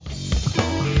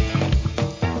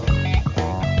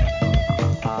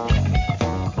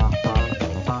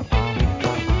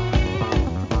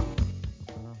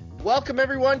Welcome,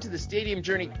 everyone, to the Stadium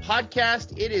Journey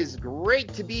podcast. It is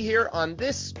great to be here on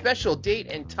this special date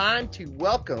and time to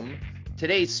welcome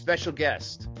today's special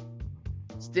guest.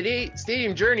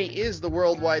 Stadium Journey is the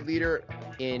worldwide leader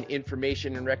in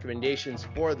information and recommendations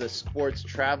for the sports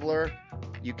traveler.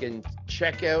 You can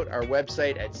check out our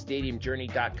website at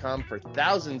stadiumjourney.com for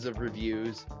thousands of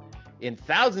reviews in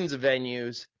thousands of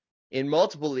venues in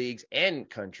multiple leagues and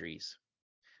countries.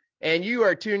 And you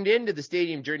are tuned in to the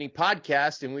Stadium Journey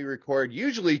podcast, and we record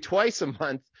usually twice a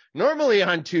month, normally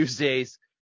on Tuesdays,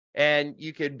 and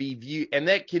you can be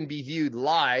that can be viewed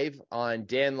live on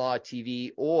Dan Law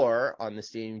TV or on the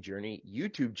Stadium Journey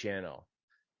YouTube channel.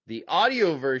 The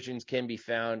audio versions can be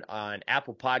found on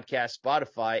Apple Podcasts,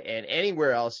 Spotify, and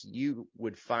anywhere else you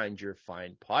would find your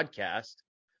fine podcast.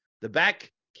 The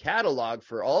back catalog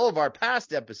for all of our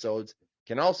past episodes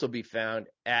can also be found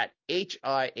at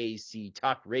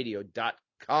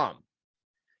hiactalkradio.com.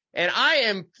 And I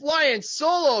am flying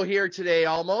solo here today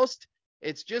almost.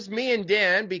 It's just me and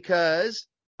Dan because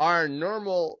our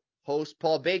normal host,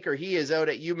 Paul Baker, he is out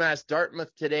at UMass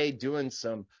Dartmouth today doing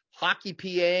some hockey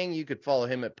PAing. You could follow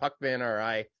him at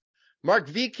PuckmanRI. Mark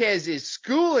Viquez is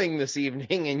schooling this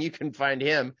evening, and you can find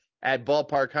him at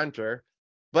Ballpark Hunter.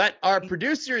 But our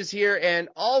producer is here, and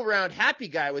all-around happy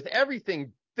guy with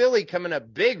everything Philly coming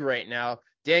up big right now.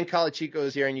 Dan Colachico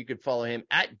is here, and you can follow him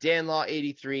at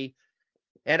DanLaw83.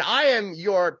 And I am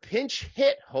your pinch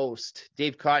hit host,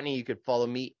 Dave Cotney. You could follow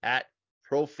me at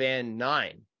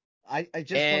ProFan9. I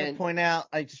just want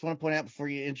to point out before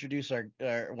you introduce our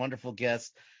wonderful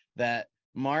guest that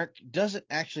Mark doesn't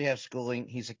actually have schooling.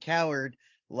 He's a coward.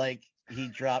 Like, he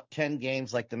dropped 10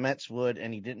 games like the Mets would,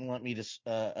 and he didn't want me to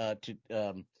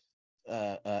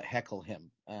heckle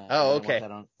him. Okay.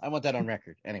 I want that on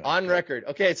record. Anyway. On record.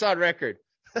 Okay, it's on record.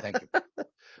 Thank you.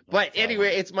 But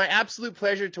anyway, it's my absolute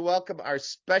pleasure to welcome our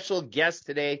special guest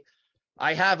today.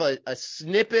 I have a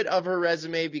snippet of her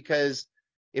resume because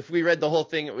if we read the whole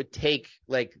thing, it would take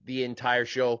like the entire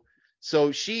show.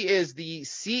 So she is the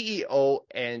CEO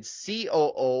and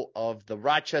COO of the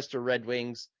Rochester Red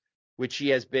Wings, which she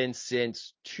has been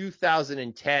since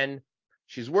 2010.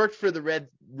 She's worked for the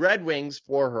Red Wings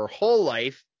for her whole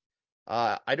life.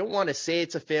 I don't want to say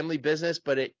it's a family business,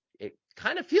 but it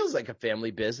kind of feels like a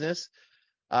family business.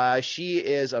 She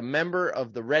is a member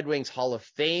of the Red Wings Hall of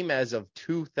Fame as of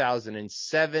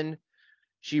 2007.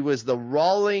 She was the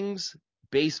Rawlings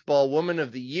Baseball Woman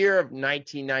of the Year of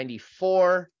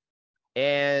 1994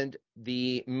 and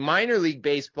the Minor League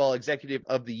Baseball Executive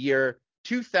of the Year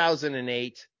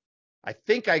 2008. I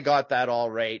think I got that all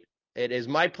right. It is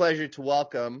my pleasure to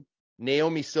welcome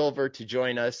Naomi Silver to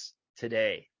join us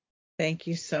today. Thank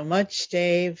you so much,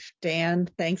 Dave. Dan,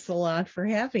 thanks a lot for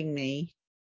having me.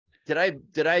 Did I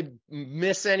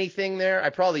miss anything there? I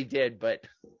probably did, but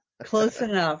close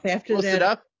enough. After close that,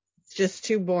 enough? It's just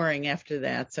too boring after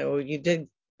that. So you did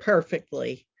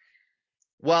perfectly.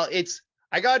 Well,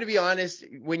 I got to be honest,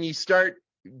 when you start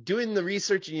doing the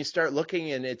research and you start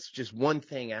looking and it's just one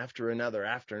thing after another,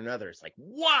 it's like,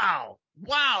 wow.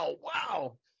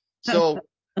 So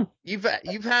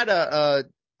you've had a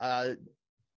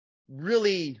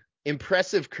really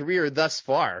impressive career thus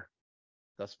far.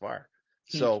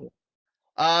 So,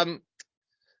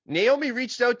 Naomi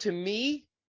reached out to me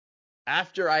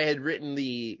after I had written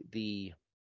the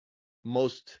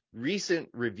most recent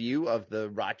review of the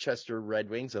Rochester Red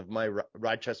Wings, of my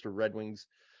Rochester Red Wings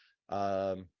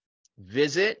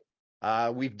visit.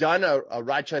 We've done a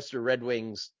Rochester Red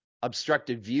Wings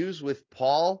obstructed views with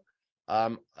Paul.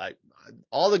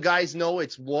 All the guys know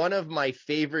it's one of my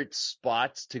favorite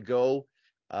spots to go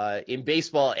in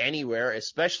baseball anywhere,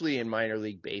 especially in minor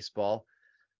league baseball.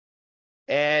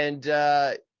 And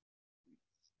that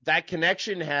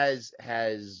connection has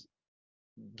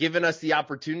given us the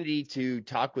opportunity to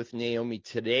talk with Naomi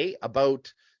today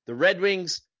about the Red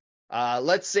Wings,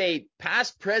 let's say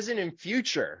past, present, and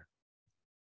future.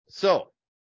 So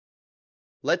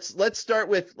let's start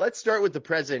with the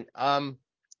present.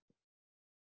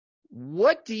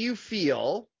 What do you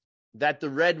feel that the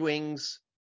Red Wings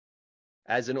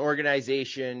as an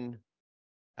organization,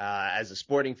 as a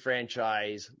sporting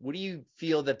franchise, what do you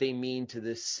feel that they mean to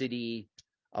the city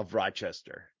of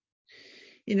Rochester?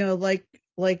 You know, like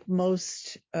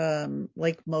most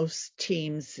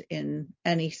teams in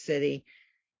any city,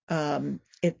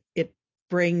 it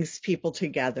brings people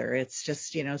together. It's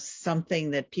just,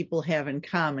 something that people have in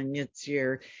common. It's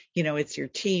your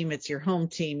team, it's your home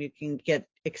team. You can get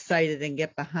excited and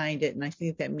get behind it. And I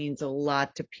think that means a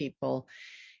lot to people,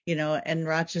 and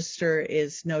Rochester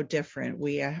is no different.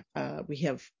 We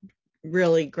have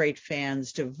really great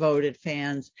fans, devoted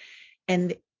fans.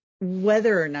 And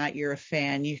whether or not you're a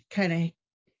fan, you kind of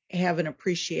have an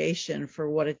appreciation for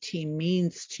what a team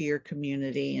means to your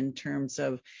community in terms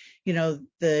of,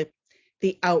 the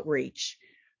outreach.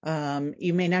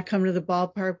 You may not come to the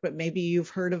ballpark, but maybe you've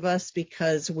heard of us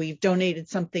because we've donated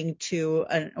something to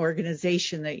an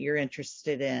organization that you're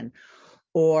interested in.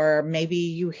 Or maybe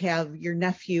you have your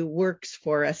nephew works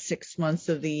for us 6 months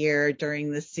of the year during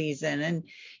the season. And,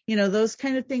 those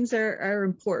kind of things are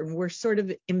important. We're sort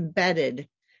of embedded.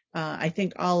 I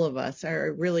think all of us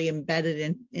are really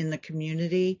embedded in the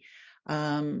community.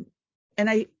 And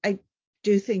I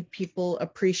do think people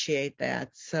appreciate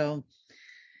that. So,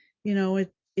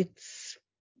 it's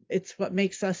what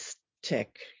makes us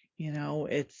tick.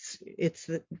 It's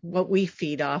what we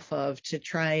feed off of to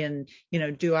try and,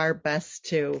 do our best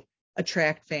to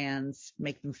attract fans,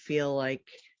 make them feel like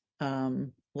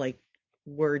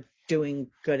we're doing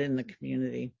good in the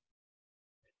community.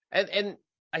 And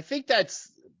I think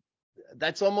that's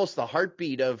almost the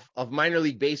heartbeat of minor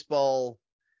league baseball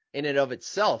in and of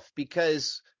itself,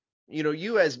 because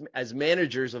you as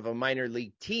managers of a minor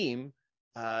league team,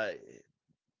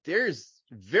 there's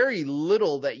very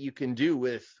little that you can do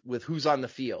with who's on the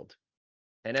field.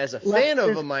 And as a fan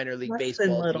of a minor league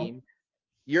baseball team,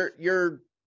 you're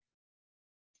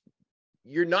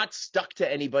not stuck to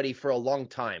anybody for a long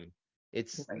time.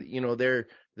 It's right.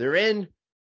 They're in,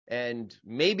 and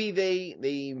maybe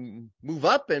they move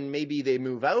up and maybe they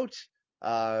move out,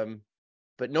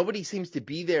 but nobody seems to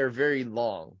be there very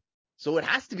long. So it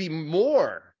has to be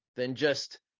more than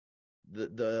just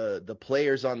the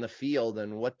players on the field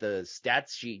and what the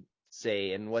stats sheet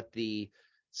say and what the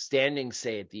standings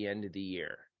say at the end of the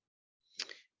year.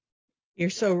 You're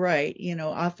so right.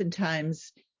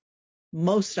 Oftentimes,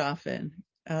 most often,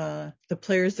 the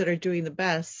players that are doing the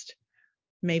best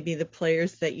may be the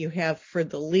players that you have for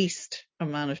the least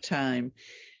amount of time.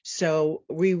 So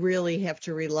we really have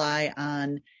to rely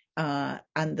on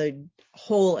the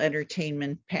whole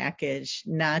entertainment package,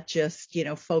 not just,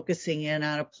 focusing in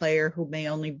on a player who may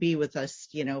only be with us,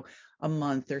 a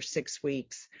month or 6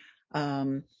 weeks.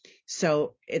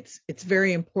 So it's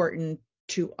very important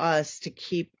to us to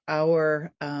keep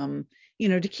our,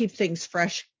 to keep things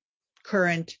fresh,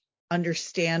 current,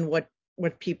 understand what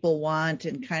people want,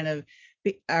 and kind of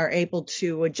are able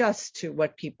to adjust to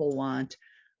what people want.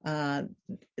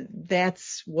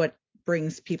 That's what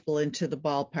brings people into the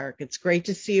ballpark. It's great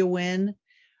to see a win,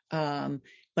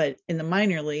 but in the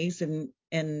minor leagues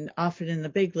and often in the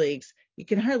big leagues, you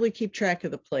can hardly keep track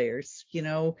of the players.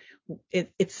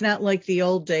 It's not like the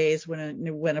old days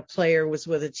when a player was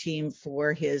with a team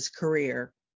for his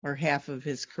career or half of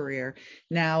his career.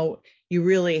 Now you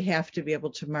really have to be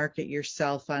able to market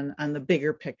yourself on the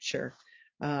bigger picture,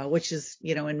 which is,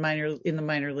 in the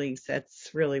minor leagues,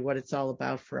 that's really what it's all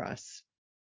about for us.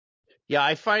 Yeah,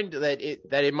 I find that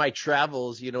in my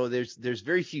travels, there's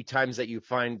very few times that you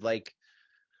find like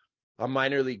a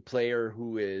minor league player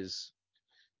who is,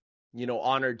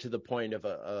 honored to the point of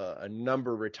a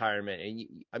number retirement.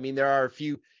 And I mean, there are a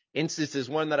few instances.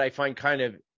 One that I find kind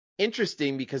of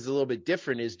interesting because it's a little bit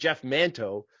different is Jeff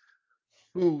Manto,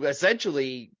 who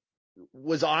essentially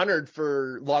was honored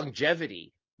for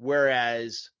longevity,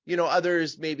 whereas,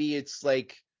 others, maybe it's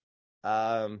like,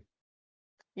 the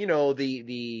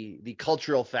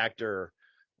cultural factor,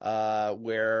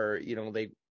 where,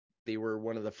 they were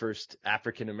one of the first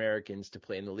African Americans to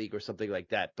play in the league or something like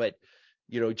that. But,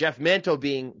 Jeff Manto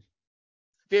being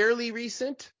fairly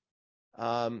recent,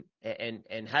 and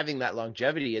having that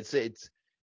longevity,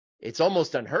 it's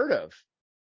almost unheard of.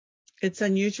 It's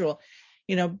unusual,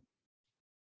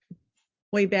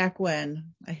 way back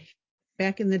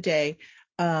back in the day,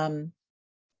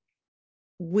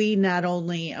 we not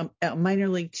only, a minor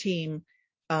league team,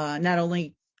 not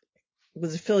only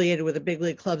was affiliated with a big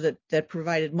league club that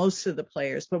provided most of the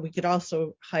players, but we could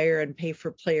also hire and pay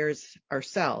for players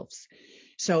ourselves.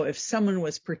 So if someone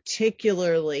was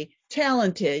particularly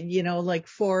talented, like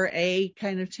 4A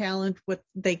kind of talent, what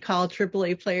they call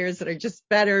AAA players that are just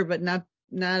better, but not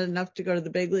enough to go to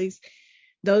the big leagues,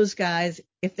 those guys,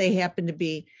 if they happen to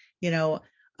be,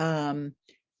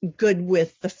 good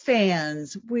with the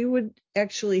fans, we would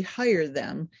actually hire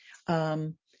them.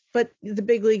 But the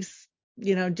big leagues,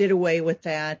 did away with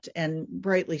that, and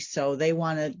rightly so. They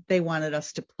wanted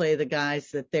us to play the guys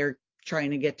that they're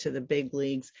trying to get to the big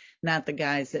leagues, not the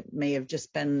guys that may have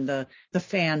just been the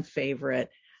fan favorite.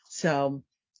 So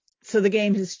the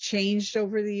game has changed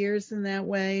over the years in that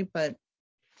way, but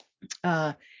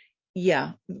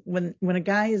yeah, when a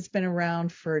guy has been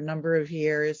around for a number of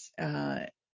years,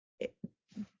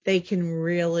 they can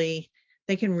really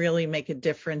make a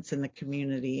difference in the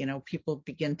community. People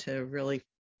begin to really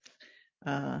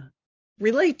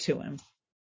relate to him.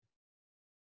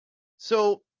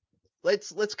 So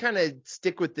let's kind of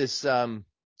stick with this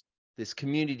this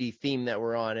community theme that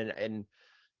we're on, and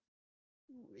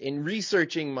in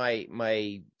researching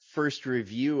my first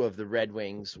review of the Red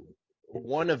Wings,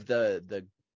 one of the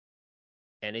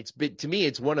and to me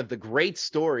it's one of the great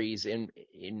stories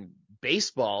in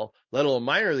baseball, let alone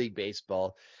minor league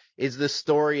baseball, is the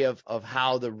story of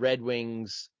how the Red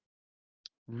Wings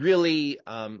really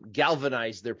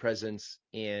galvanized their presence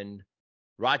in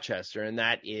Rochester, and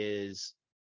that is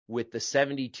with the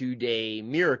 72-day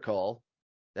miracle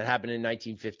that happened in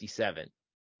 1957.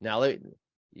 Now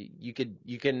you can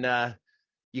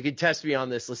test me on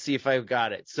this. Let's see if I've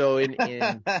got it. So in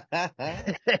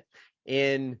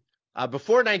in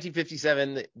before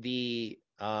 1957, the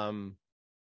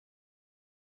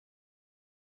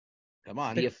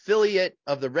affiliate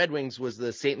of the Red Wings was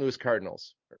the St. Louis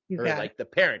Cardinals, the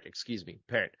parent,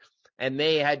 parent. And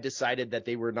they had decided that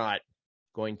they were not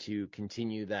going to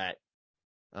continue that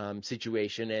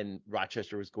situation, and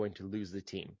Rochester was going to lose the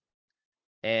team.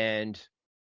 And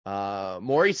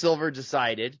Maury Silver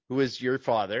decided, who is your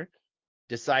father,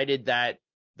 decided that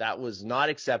that was not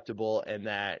acceptable and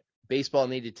that baseball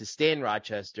needed to stay in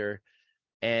Rochester.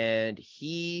 And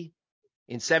he,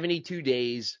 in 72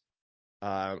 days,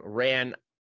 ran,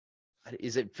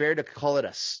 is it fair to call it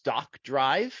a stock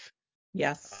drive?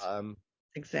 Yes,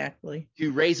 exactly.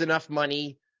 To raise enough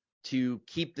money to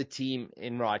keep the team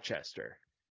in Rochester.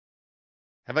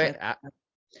 Am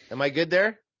I good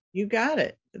there? You got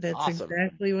it. That's awesome.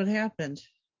 Exactly what happened.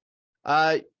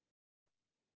 Are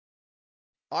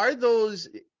the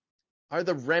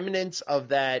remnants of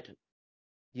that,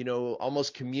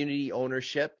 almost community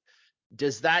ownership,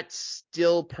 does that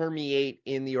still permeate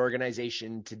in the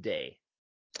organization today?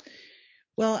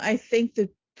 Well, I think that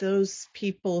those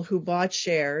people who bought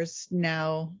shares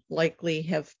now likely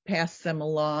have passed them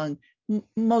along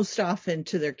most often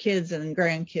to their kids and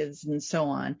grandkids and so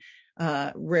on.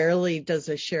 Rarely does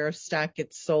a share of stock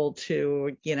get sold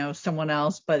to, someone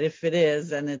else, but if it is,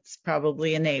 then it's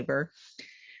probably a neighbor.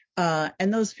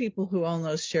 And those people who own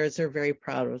those shares are very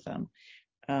proud of them,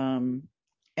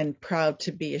 and proud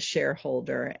to be a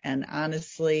shareholder. And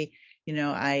honestly,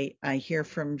 I hear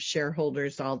from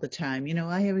shareholders all the time,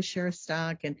 I have a share of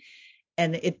stock, and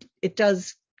it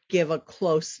does give a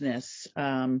closeness,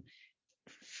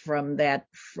 from that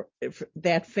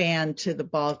fan to the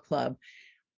ball club.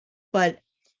 But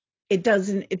it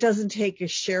doesn't take a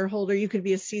shareholder. You could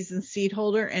be a season seat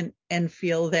holder and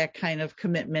feel that kind of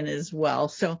commitment as well.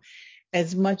 So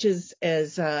as much as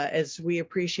we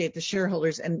appreciate the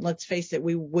shareholders, and let's face it,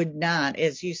 we would not,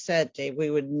 as you said, Dave,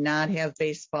 we would not have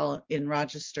baseball in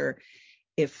Rochester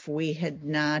if we had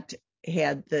not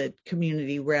had the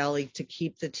community rally to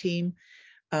keep the team.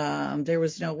 There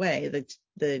was no way.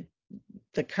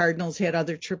 The Cardinals had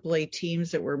other AAA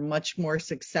teams that were much more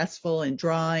successful in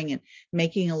drawing and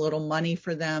making a little money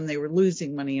for them. They were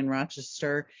losing money in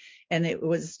Rochester, and it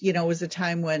was a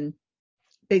time when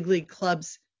big league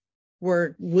clubs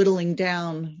were whittling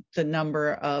down the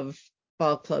number of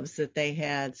ball clubs that they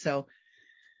had. So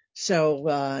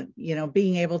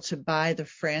being able to buy the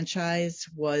franchise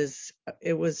was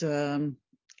a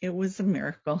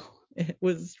miracle. It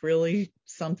was really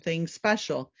something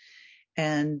special.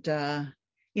 And,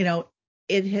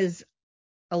 it has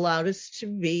allowed us to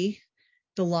be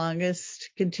the longest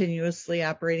continuously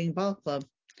operating ball club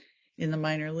in the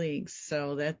minor leagues.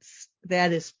 So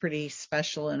that is pretty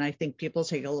special. And I think people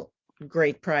take a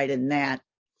great pride in that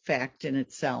fact in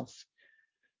itself.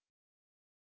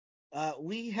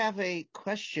 We have a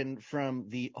question from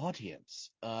the audience.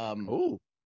 Now,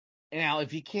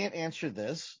 if you can't answer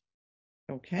this,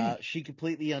 okay, she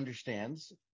completely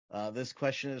understands. This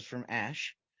question is from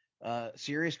Ash.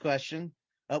 Serious question.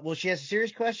 Well, she has a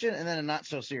serious question and then a not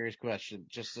so serious question,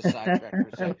 just to sidetrack for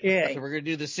a second. Okay. So we're going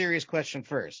to do the serious question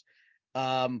first.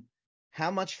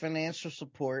 How much financial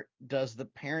support does the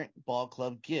parent ball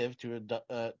club give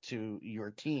to your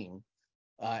team?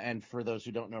 And for those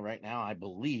who don't know right now, I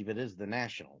believe it is the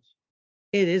Nationals.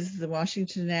 It is the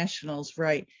Washington Nationals,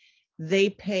 right? They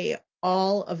pay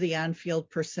all of the on-field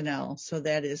personnel. So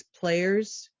that is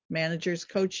players, managers,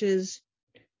 coaches,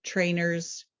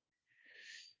 trainers,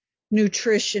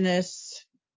 nutritionists,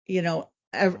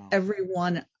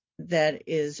 everyone that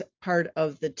is part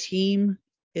of the team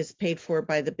is paid for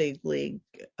by the big league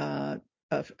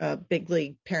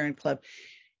parent club.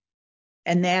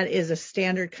 And that is a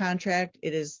standard contract.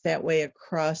 It is that way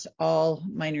across all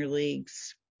minor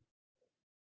leagues.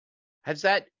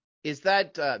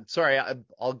 Sorry,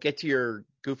 I'll get to your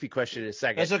goofy question in a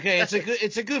second. That's okay.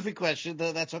 It's a goofy question,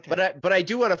 though. That's okay. But I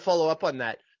do want to follow up on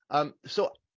that.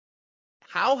 So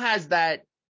how has that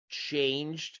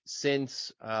changed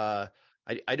since, I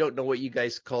don't know what you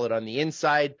guys call it on the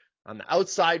inside. On the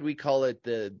outside, we call it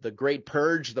the Great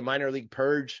Purge, the minor league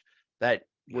purge that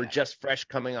we're just fresh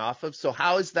coming off of. So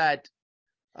how is that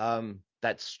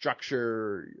that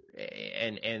structure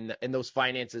and those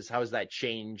finances, how has that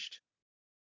changed?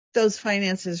 Those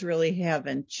finances really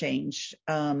haven't changed.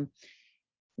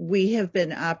 We have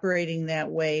been operating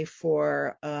that way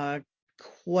for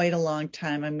quite a long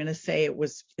time. I'm going to say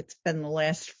it's been the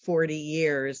last 40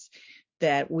 years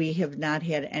that we have not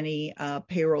had any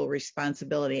payroll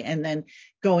responsibility. And then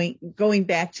going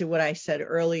back to what I said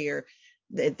earlier,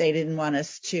 that they didn't want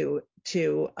us to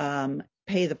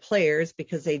pay the players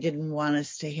because they didn't want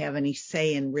us to have any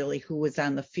say in really who was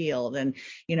on the field. And,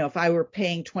 if I were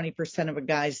paying 20% of a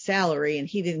guy's salary and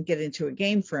he didn't get into a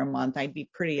game for a month, I'd be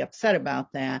pretty upset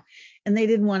about that. And they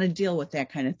didn't want to deal with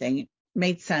that kind of thing. It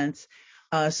made sense.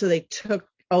 So they took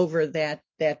over that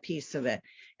piece of it.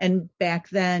 And back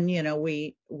then,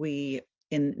 we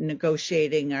in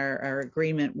negotiating our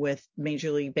agreement with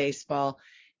Major League Baseball,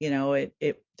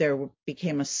 there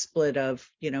became a split of,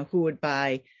 who would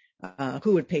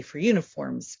pay for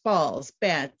uniforms, balls,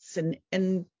 bats,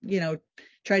 and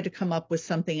tried to come up with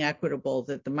something equitable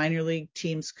that the minor league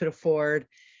teams could afford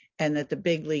and that the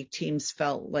big league teams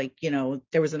felt like,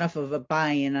 there was enough of a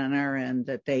buy-in on our end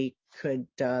that they could,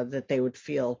 that they would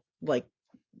feel like,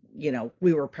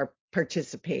 we were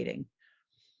participating.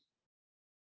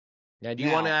 Now, do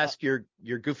you want to ask your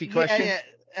goofy question?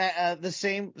 Yeah. The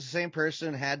same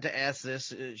person had to ask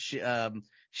this.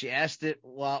 She asked it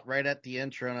right at the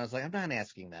intro, and I was like, I'm not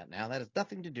asking that now. That has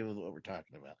nothing to do with what we're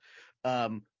talking about.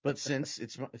 But since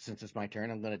it's my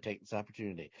turn, I'm going to take this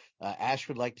opportunity. Ash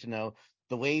would like to know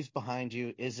the waves behind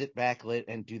you. Is it backlit,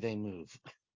 and do they move?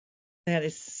 That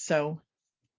is so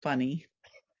funny.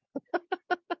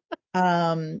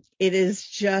 It is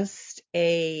just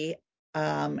it's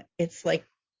like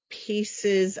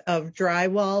pieces of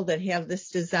drywall that have this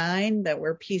design that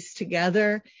were pieced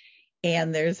together,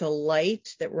 and there's a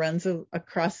light that runs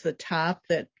across the top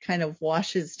that kind of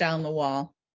washes down the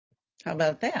wall. How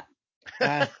about that?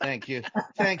 Thank you.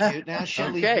 Now she'll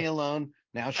leave me alone.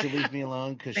 Because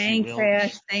she will. Thanks,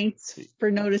 Ash. Thanks for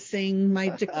noticing my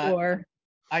decor.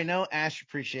 I know Ash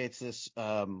appreciates this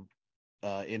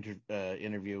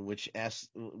interview, which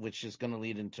is going to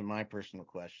lead into my personal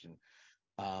question.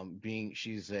 Being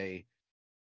she's a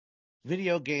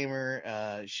video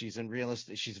gamer, she's in real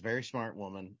estate, she's a very smart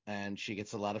woman, and she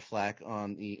gets a lot of flack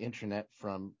on the internet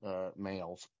from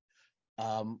males.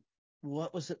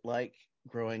 What was it like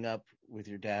growing up with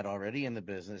your dad already in the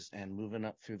business and moving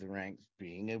up through the ranks,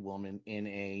 being a woman in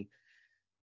a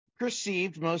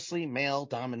perceived mostly male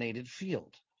dominated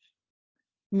field?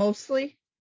 Mostly?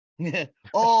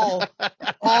 all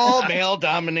male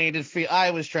dominated field.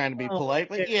 I was trying to be polite,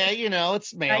 but yeah,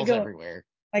 it's males everywhere.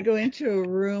 I go into a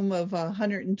room of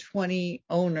 120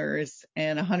 owners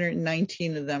and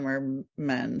 119 of them are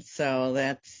men. So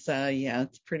that's,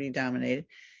 it's pretty dominated.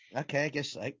 Okay, I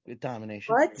guess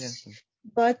domination.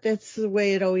 But that's the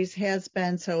way it always has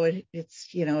been. So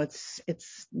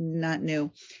it's not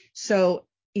new. So,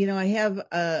 I have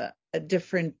a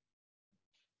different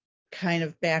kind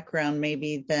of background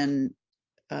maybe than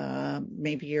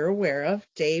maybe you're aware of.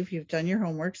 Dave, you've done your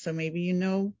homework, so maybe you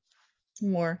know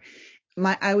more.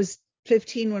 I was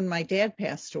 15 when my dad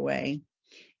passed away,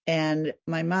 and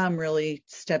my mom really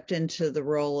stepped into the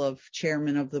role of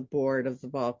chairman of the board of the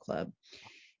ball club.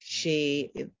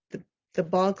 The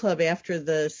ball club, after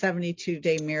the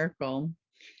 72-day miracle,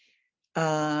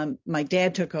 my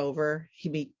dad took over.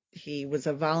 He was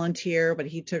a volunteer, but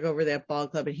he took over that ball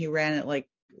club and he ran it like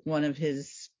one of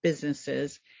his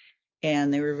businesses,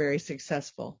 and they were very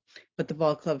successful. But the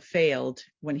ball club failed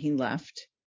when he left,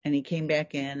 and he came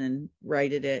back in and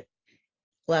righted it.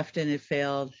 Left and it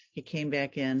failed. He came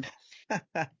back in.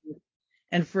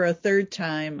 And for a third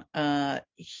time,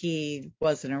 he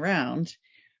wasn't around.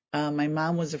 My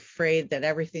mom was afraid that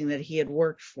everything that he had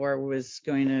worked for was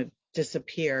going to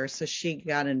disappear. So she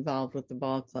got involved with the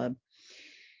ball club.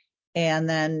 And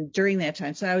then during that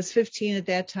time, so I was 15 at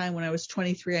that time. When I was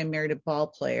 23, I married a ball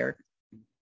player.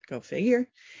 Go figure.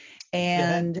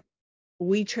 And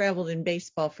we traveled in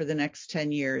baseball for the next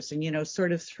 10 years. And,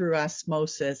 sort of through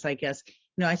osmosis, I guess,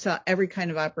 I saw every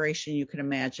kind of operation you could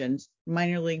imagine: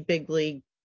 minor league, big league,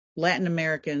 Latin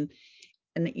American.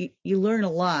 And you learn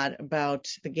a lot about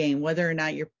the game, whether or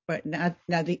not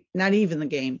not even the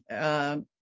game,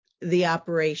 the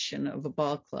operation of a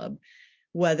ball club,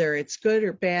 whether it's good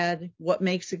or bad, what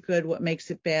makes it good, what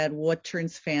makes it bad, what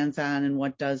turns fans on and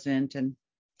what doesn't. And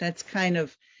that's kind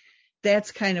of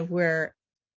where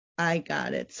I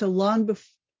got it. So long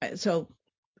before, so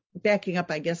backing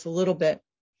up, I guess, a little bit,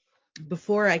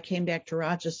 before I came back to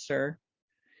Rochester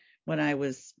when I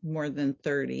was more than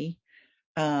 30,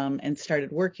 and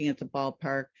started working at the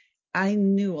ballpark, I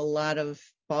knew a lot of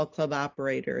ball club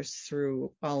operators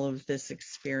through all of this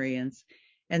experience,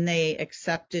 and they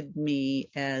accepted me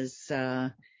as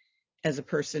a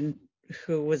person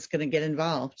who was going to get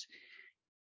involved.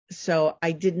 So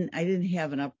I didn't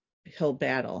have an uphill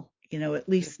battle, at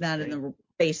least not in the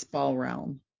baseball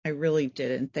realm. I really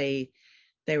didn't. They've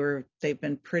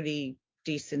been pretty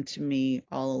decent to me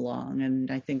all along, and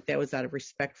I think that was out of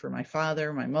respect for my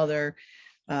father, my mother.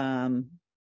 Um,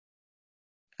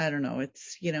 I don't know.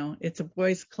 It's a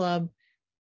boys' club,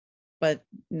 but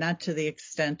not to the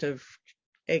extent of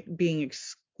it being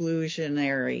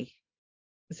exclusionary.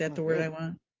 Is that the word I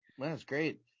want? That's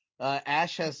great.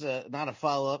 Ash has not a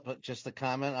follow-up, but just a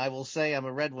comment. I will say I'm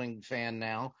a Red Wing fan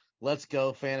now. Let's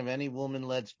go. Fan of any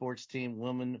woman-led sports team.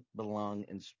 Women belong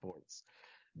in sports.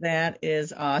 That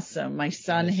is awesome. My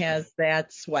son has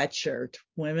that sweatshirt.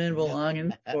 Women belong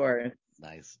in sports.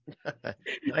 Nice.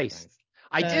 Nice.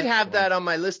 I did have that on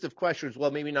my list of questions.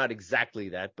 Well, maybe not exactly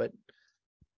that, but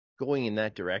going in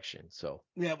that direction. So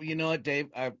yeah, but you know what, Dave?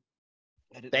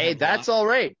 hey, that's all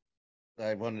right.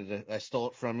 I stole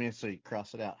it from you, so you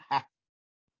cross it out. Ha.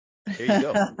 There you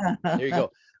go. There you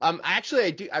go.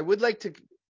 Actually, I would like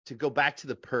to go back to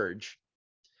the purge.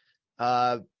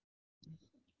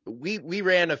 We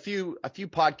ran a few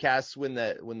podcasts when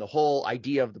the whole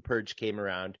idea of the purge came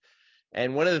around,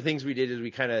 and one of the things we did is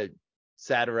we kind of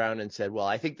sat around and said, well,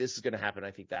 I think this is going to happen. I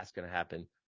think that's going to happen.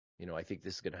 I think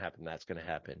this is going to happen. That's going to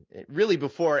happen. Really,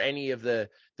 before any of the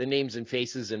names and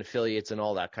faces and affiliates and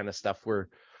all that kind of stuff were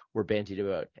bandied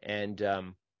about. And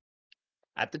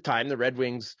at the time, the Red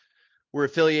Wings were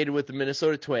affiliated with the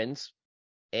Minnesota Twins,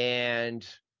 and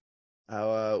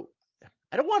I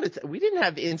don't want to. We didn't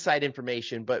have inside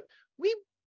information, but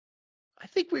I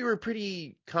think we were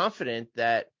pretty confident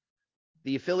that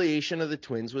the affiliation of the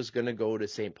Twins was going to go to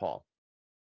St. Paul.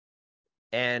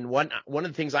 And one of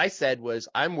the things I said was,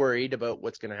 I'm worried about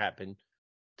what's going to happen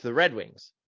to the Red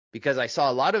Wings, because I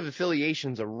saw a lot of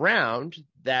affiliations around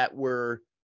that were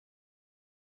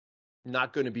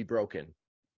not going to be broken.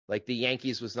 Like the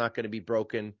Yankees was not going to be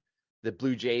broken. The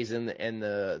Blue Jays and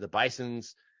the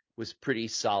Bisons was pretty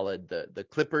solid. The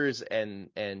Clippers and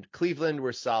Cleveland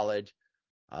were solid.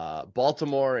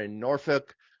 Baltimore and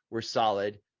Norfolk were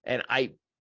solid. And I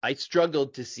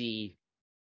struggled to see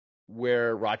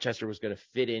where Rochester was going to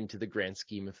fit into the grand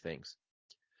scheme of things.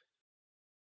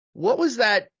 What was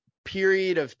that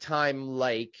period of time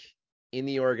like in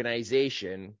the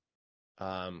organization?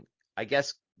 I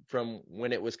guess from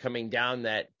when it was coming down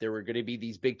that there were going to be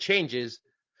these big changes,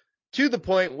 to the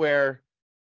point where,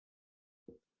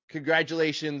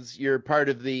 congratulations, you're part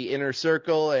of the inner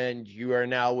circle and you are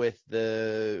now with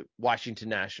the Washington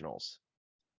Nationals.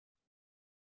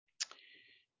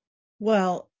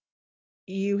 Well,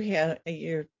 your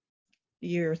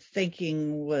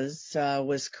thinking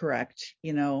was correct.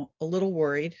 A little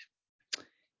worried,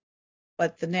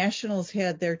 but the Nationals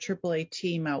had their AAA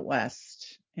team out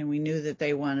west, and we knew that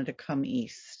they wanted to come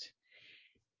east.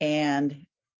 And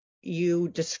you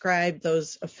described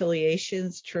those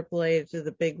affiliations, AAA to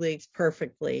the big leagues,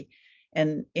 perfectly.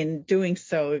 And in doing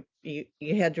so, you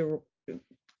had to,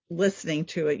 listening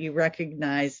to it, you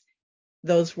recognize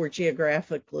those were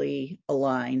geographically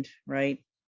aligned, right?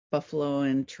 Buffalo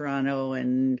and Toronto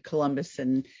and Columbus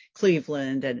and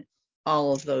Cleveland and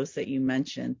all of those that you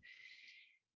mentioned.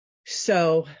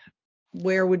 So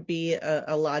where would be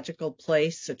a logical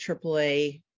place, a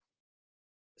AAA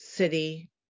city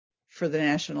for the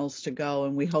Nationals to go?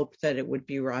 And we hoped that it would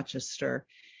be Rochester.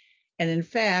 And in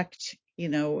fact,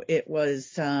 it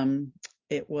was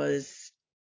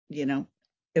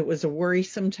a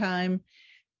worrisome time,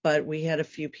 but we had a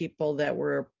few people that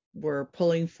were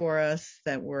pulling for us,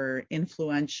 that were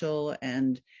influential,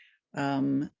 and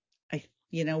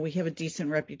we have a decent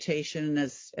reputation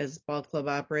as ball club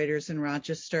operators in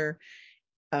Rochester.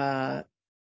 They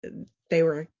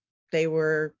were they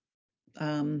were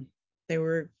they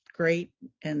were great,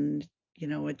 and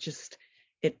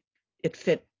it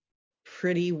fit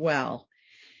pretty well.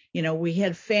 We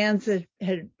had fans that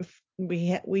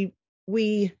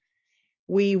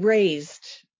we raised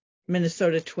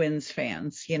Minnesota Twins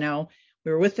fans. We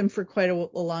were with them for quite a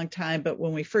long time, but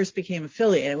when we first became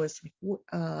affiliated, it was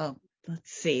like,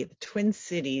 let's see, the Twin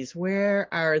Cities, where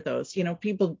are those?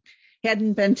 People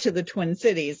hadn't been to the Twin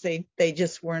Cities. They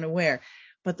just weren't aware.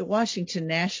 But the Washington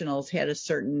Nationals had a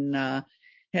certain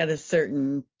had a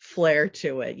certain flair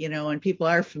to it, and people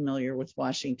are familiar with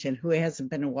Washington. Who hasn't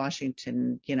been to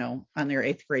Washington, on their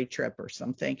 8th grade trip or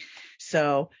something?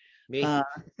 So, Me.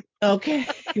 okay.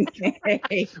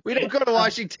 We don't go to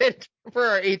Washington for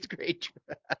our 8th grade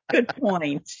trip. Good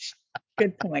point.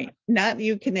 Good point. Not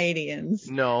you Canadians.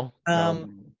 No.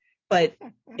 But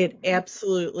it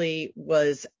absolutely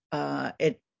was,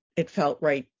 it felt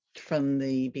right from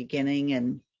the beginning,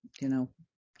 and,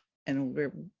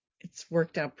 it's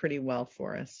worked out pretty well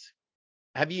for us.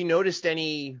 Have you noticed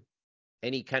any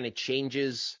kind of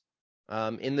changes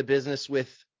in the business with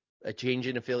a change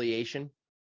in affiliation?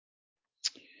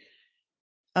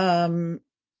 No.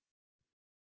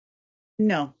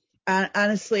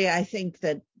 Honestly, I think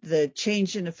that the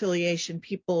change in affiliation,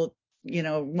 people,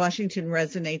 Washington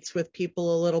resonates with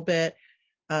people a little bit.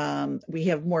 We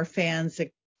have more fans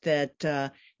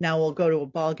that now will go to a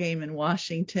ball game in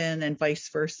Washington, and vice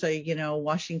versa.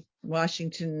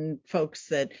 Washington folks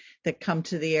that come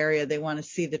to the area, they want to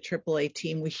see the AAA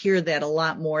team. We hear that a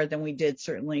lot more than we did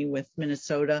certainly with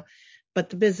Minnesota, but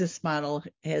the business model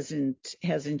hasn't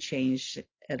changed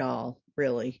at all,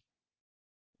 really.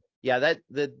 Yeah, that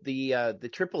the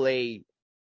AAA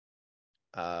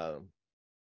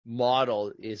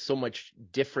model is so much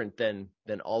different than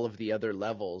all of the other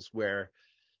levels. Where,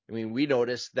 I mean, we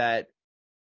noticed that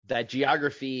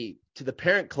geography to the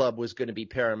parent club was going to be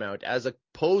paramount, as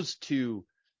opposed to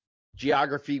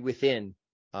geography within,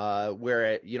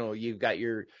 where you've got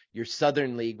your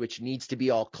Southern League, which needs to be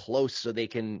all close so they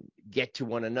can get to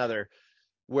one another,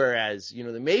 whereas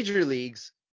the major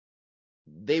leagues,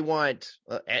 they want,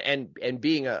 and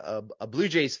being a Blue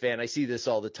Jays fan, I see this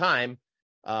all the time.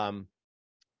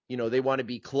 They want to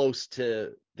be close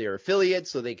to their affiliate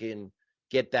so they can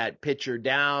get that pitcher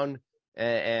down,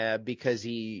 because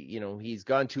he's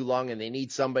gone too long and they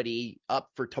need somebody up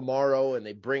for tomorrow, and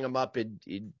they bring him up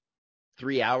in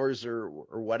 3 hours or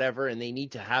whatever, and they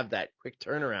need to have that quick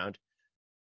turnaround,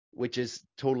 which is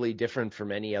totally different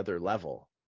from any other level.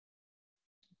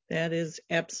 That is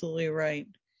absolutely right.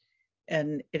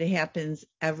 And it happens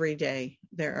every day.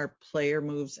 There are player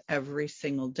moves every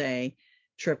single day,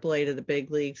 AAA to the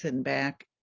big leagues and back.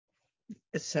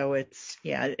 So it's,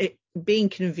 being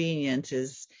convenient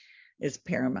is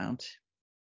paramount.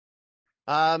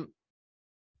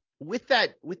 With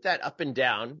that up and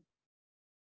down,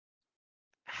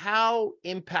 how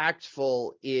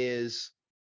impactful is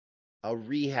a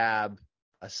rehab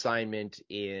assignment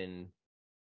in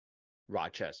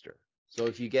Rochester? So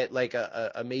if you get like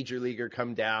a major leaguer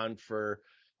come down for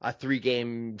a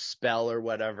 3-game spell or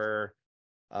whatever,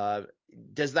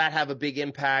 does that have a big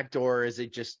impact, or is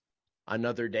it just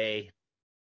another day?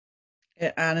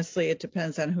 Honestly, it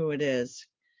depends on who it is.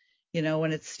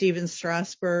 When it's Steven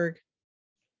Strasburg,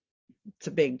 it's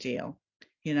a big deal.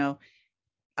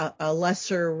 A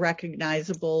lesser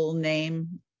recognizable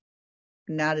name,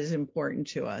 not as important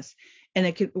to us. And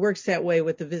it works that way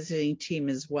with the visiting team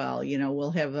as well.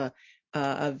 We'll have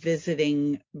a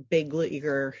visiting big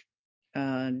leaguer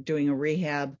doing a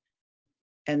rehab,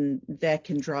 and that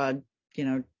can draw,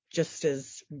 just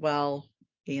as well.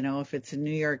 If it's a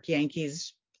New York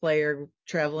Yankees player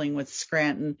traveling with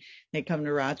Scranton, they come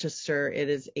to Rochester, it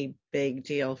is a big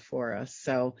deal for us.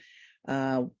 So,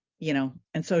 and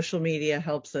social media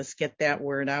helps us get that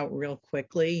word out real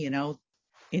quickly.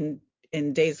 In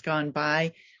days gone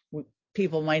by,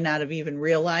 people might not have even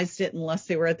realized it unless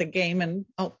they were at the game and,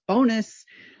 oh, bonus.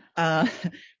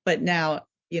 But now,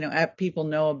 people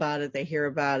know about it, they hear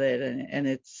about it, and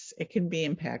it can be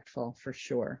impactful for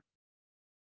sure.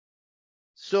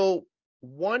 So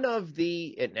one of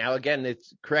the, and now again,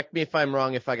 it's, correct me if I'm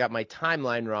wrong, if I got my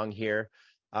timeline wrong here.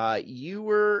 You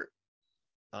were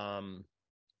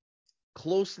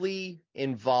closely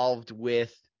involved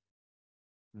with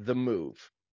the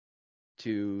move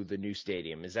to the new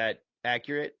stadium. Is that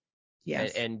accurate?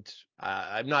 Yes. And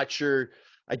I'm not sure.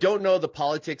 I don't know the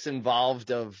politics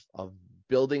involved of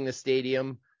building the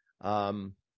stadium,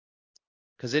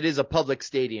 because it is a public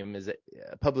stadium. Is it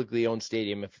a publicly owned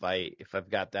stadium? If I've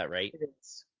got that right. It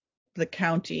is. The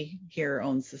county here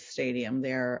owns the stadium.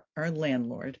 They're our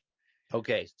landlord.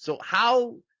 Okay, so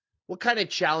what kind of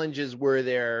challenges were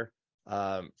there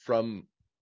from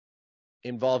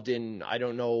involved in? I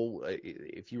don't know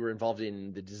if you were involved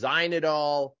in the design at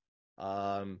all.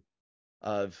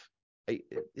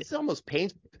 It's almost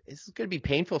pain. This is going to be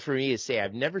painful for me to say.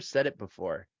 I've never said it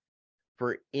before.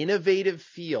 For innovative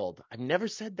field, I've never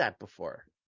said that before.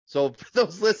 So for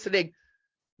those listening,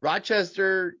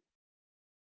 Rochester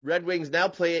Red Wings now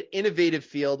play at Innovative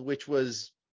Field, which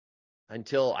was,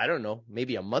 until, I don't know,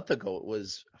 maybe a month ago, it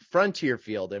was Frontier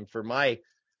Field. And for my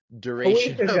A week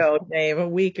duration of ago, Dave, a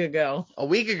week ago. a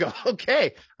week ago.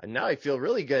 Okay. And now I feel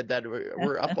really good that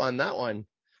we're up on that one.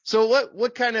 So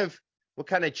what kind of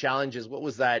challenges, what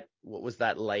was that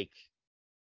like?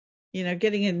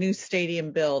 Getting a new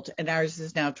stadium built, and ours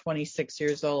is now 26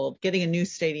 years old. Getting a new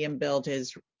stadium built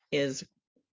is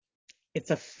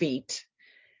it's a feat,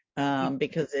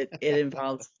 because it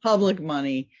involves public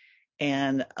money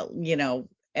and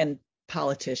and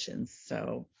politicians.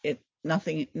 So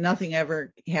nothing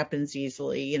ever happens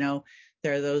easily.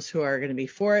 There are those who are going to be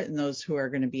for it and those who are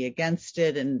going to be against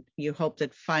it, and you hope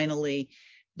that finally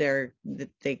they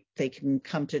can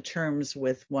come to terms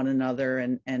with one another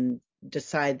and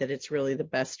decide that it's really the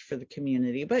best for the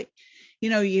community. But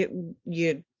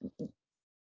you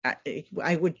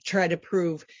I would try to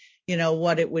prove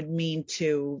what it would mean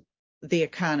to the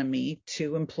economy,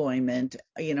 to employment,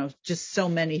 just so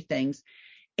many things.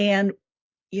 And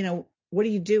what do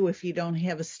you do if you don't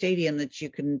have a stadium that you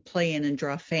can play in and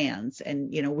draw fans?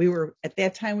 And we were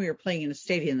playing in a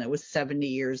stadium that was 70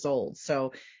 years old,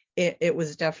 so it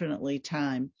was definitely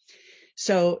time.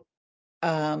 So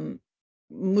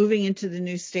moving into the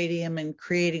new stadium and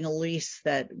creating a lease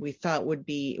that we thought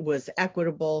was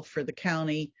equitable for the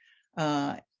county,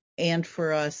 and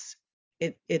for us,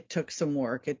 it took some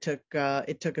work. It took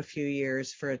a few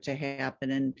years for it to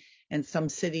happen, and some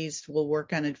cities will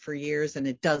work on it for years and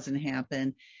it doesn't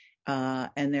happen.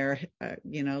 And there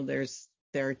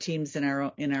are teams in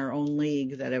our own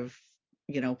league that have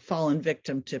fallen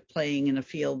victim to playing in a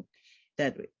field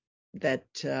that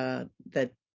the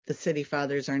city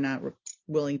fathers are not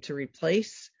willing to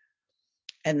replace,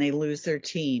 and they lose their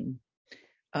team.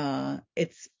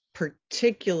 It's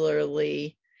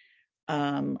particularly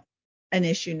an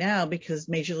issue now because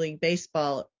Major League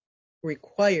Baseball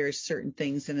requires certain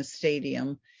things in a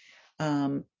stadium,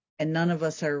 and none of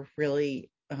us are really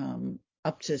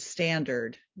up to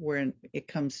standard when it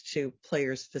comes to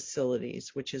players'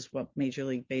 facilities, which is what Major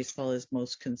League Baseball is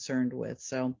most concerned with.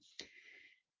 So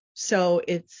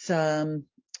it's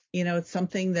it's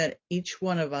something that each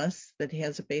one of us that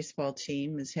has a baseball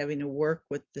team is having to work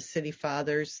with the city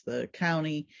fathers, the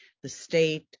county, the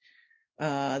state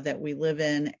that we live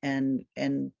in,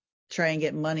 and try and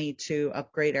get money to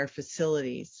upgrade our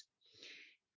facilities.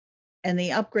 And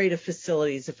the upgrade of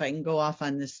facilities, if I can go off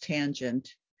on this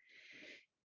tangent,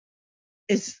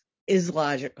 is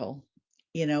logical.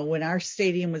 When our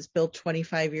stadium was built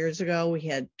 25 years ago, we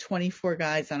had 24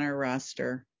 guys on our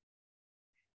roster.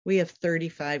 We have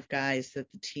 35 guys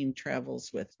that the team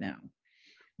travels with now.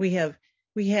 We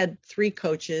had 3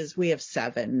 coaches. We have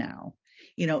 7 now.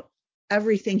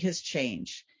 Everything has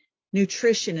changed.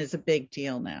 Nutrition is a big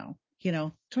deal now.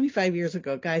 25 years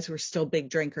ago, guys were still big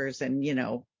drinkers and,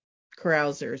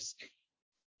 carousers,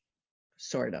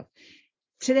 sort of.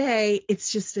 Today,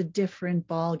 it's just a different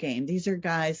ball game. These are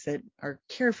guys that are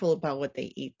careful about what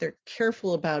they eat. They're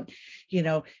careful about,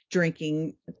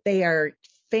 drinking. They are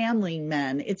family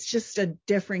men. It's just a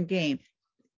different game.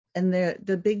 And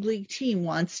the big league team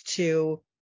wants to,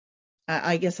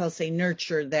 I guess I'll say,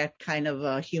 nurture that kind of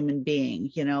a human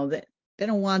being, that they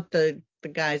don't want the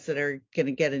guys that are going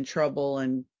to get in trouble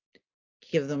and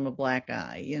give them a black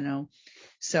eye,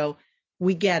 So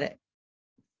we get it.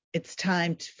 It's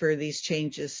time for these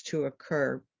changes to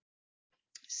occur.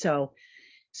 So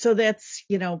that's,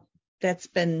 that's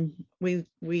been,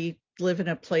 we live in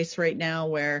a place right now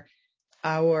where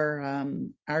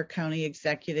our county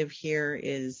executive here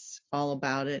is all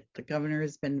about it. The governor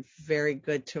has been very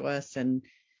good to us, and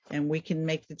we can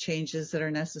make the changes that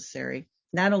are necessary,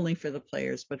 not only for the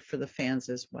players, but for the fans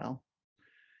as well.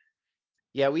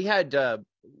 Yeah, we had an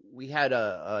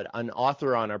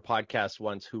author on our podcast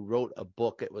once who wrote a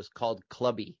book. It was called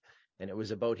Clubby, and it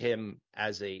was about him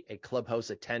as a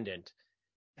clubhouse attendant.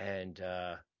 And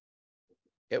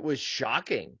it was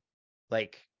shocking.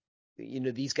 Like,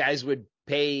 these guys would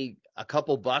pay a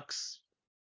couple bucks.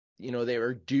 They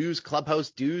were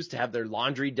clubhouse dues to have their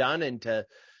laundry done and to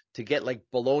get like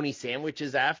bologna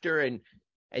sandwiches after. And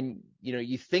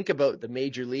you think about the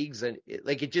major leagues, and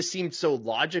it just seemed so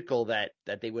logical that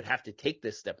they would have to take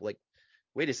this step. Like,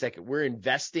 wait a second, we're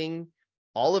investing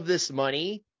all of this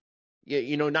money.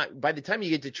 Not by the time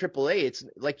you get to AAA, it's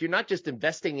like you're not just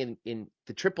investing in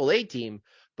the AAA team,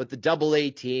 but the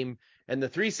AA team and the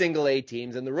 3 single A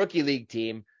teams and the rookie league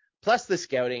team, plus the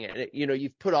scouting. And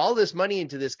you've put all this money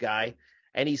into this guy,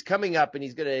 and he's coming up and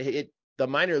he's gonna hit the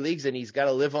minor leagues, and he's got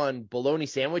to live on bologna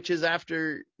sandwiches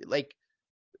after. Like,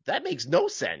 that makes no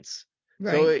sense.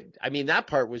 Right. So that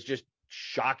part was just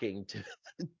shocking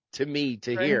to me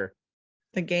to right. hear.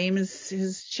 The game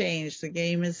has changed. The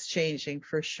game is changing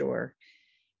for sure.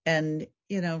 And,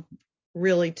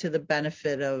 really to the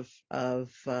benefit of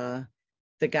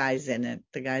the guys in it,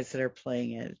 the guys that are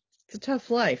playing it. It's a tough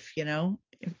life,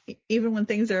 even when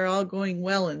things are all going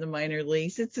well in the minor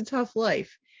leagues, it's a tough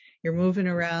life. You're moving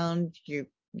around, you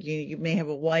may have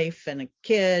a wife and a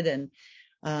kid, and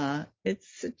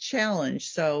it's a challenge.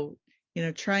 So,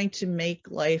 trying to make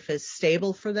life as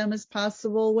stable for them as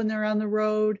possible when they're on the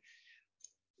road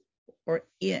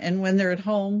and when they're at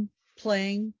home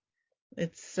playing,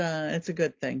 it's a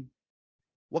good thing.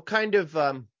 What kind of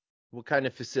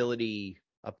facility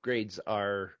upgrades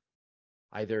are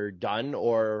either done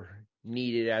or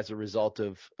needed as a result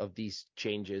of these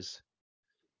changes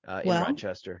in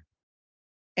Rochester?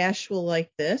 Ash will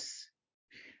like this.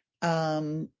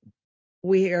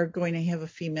 We are going to have a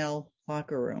female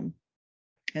locker room,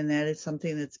 and that is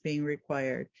something that's being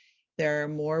required. There are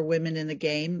more women in the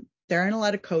game. There aren't a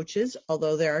lot of coaches,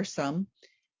 although there are some,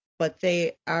 but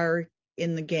they are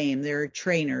in the game. They're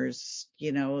trainers,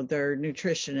 they're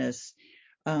nutritionists.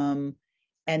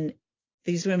 And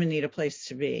these women need a place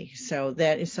to be. So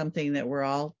that is something that we're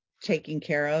all taking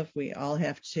care of. We all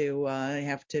have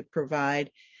to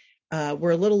provide.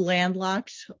 We're a little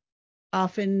landlocked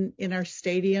often in our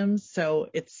stadiums, so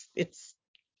it's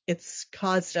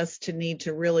caused us to need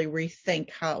to really rethink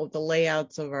how the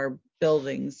layouts of our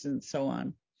buildings and so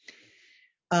on.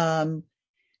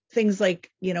 Things like,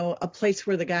 a place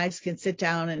where the guys can sit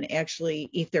down and actually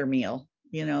eat their meal,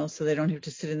 so they don't have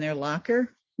to sit in their locker.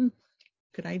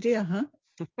 Good idea,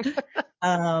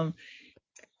 huh?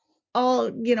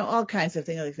 All kinds of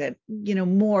things like that,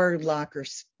 more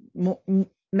lockers,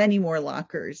 many more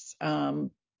lockers,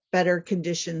 better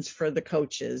conditions for the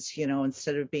coaches,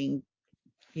 instead of being,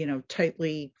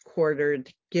 tightly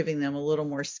quartered, giving them a little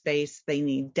more space. They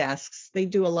need desks. They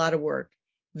do a lot of work,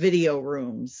 video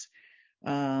rooms,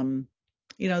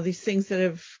 these things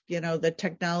that that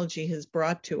technology has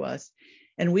brought to us.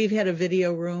 And we've had a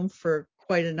video room for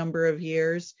quite a number of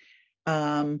years.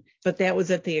 But that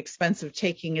was at the expense of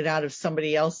taking it out of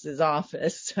somebody else's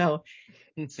office. So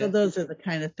those are the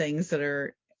kind of things that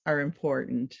are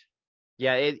important.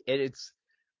 Yeah,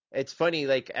 it's funny.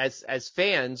 Like as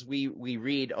fans, we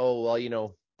read, oh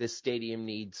well, this stadium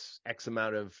needs X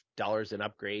amount of dollars in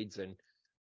upgrades, and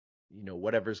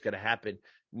whatever's going to happen.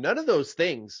 None of those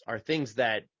things are things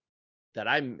that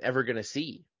I'm ever going to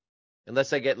see,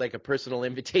 unless I get like a personal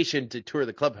invitation to tour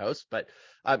the clubhouse. But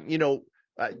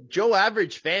Joe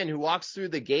average fan who walks through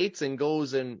the gates and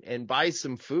goes and buys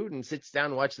some food and sits down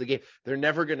and watches the game, they're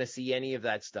never going to see any of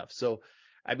that stuff. So,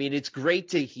 I mean, it's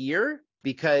great to hear,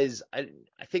 because I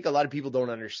think a lot of people don't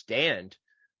understand.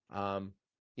 Most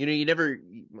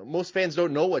fans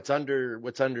don't know what's under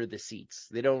the seats.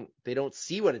 They don't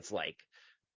see what it's like.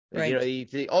 Right. You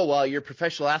think, oh, well, you're a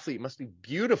professional athlete, it must be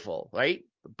beautiful, right?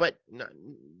 But,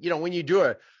 when you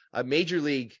do a major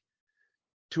league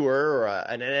tour or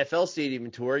an NFL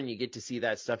stadium tour and you get to see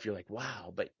that stuff, you're like,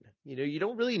 wow. But, you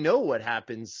don't really know what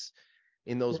happens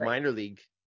in those minor league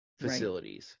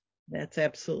facilities. Right. That's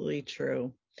absolutely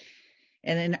true.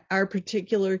 And in our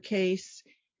particular case,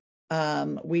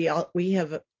 we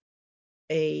have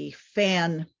a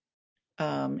fan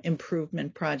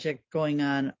improvement project going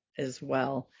on as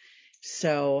well.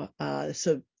 So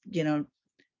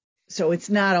so it's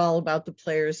not all about the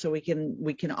players. So we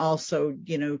can also,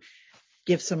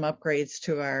 give some upgrades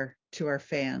to our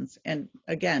fans. And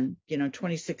again,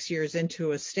 26 years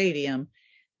into a stadium,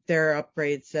 there are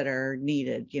upgrades that are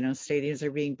needed. Stadiums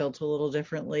are being built a little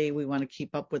differently. We want to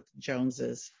keep up with the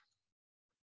Joneses.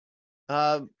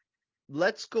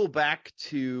 Let's go back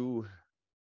to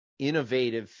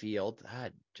innovative field.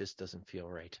 That just doesn't feel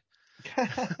right.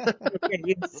 Get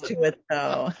used to it,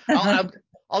 though.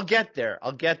 I'll get there.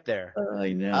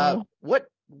 I know.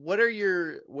 What are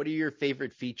your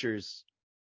favorite features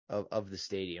of the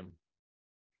stadium?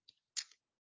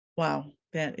 Wow,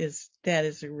 that is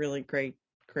a really great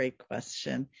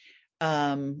question.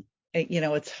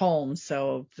 It's home,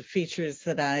 so the features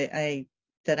that I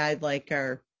like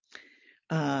are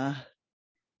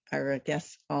I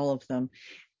guess all of them.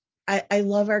 I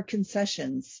love our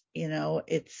concessions.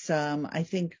 It's I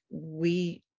think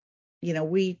we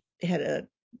had a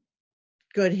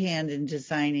good hand in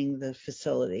designing the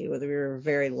facility. We were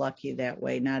very lucky that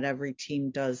way. Not every team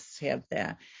does have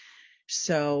that.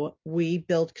 So we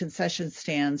built concession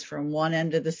stands from one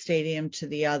end of the stadium to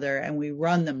the other, and we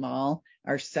run them all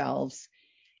ourselves.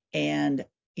 And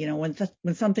when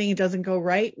something doesn't go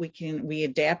right, we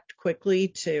adapt quickly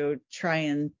to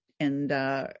try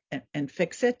and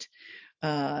fix it.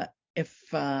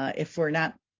 If we're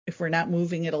not if we're not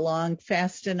moving it along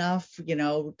fast enough,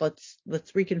 let's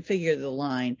reconfigure the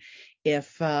line.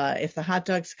 If the hot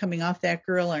dogs coming off that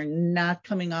grill are not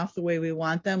coming off the way we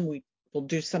want them, we will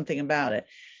do something about it.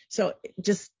 So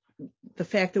just the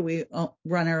fact that we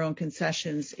run our own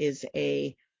concessions is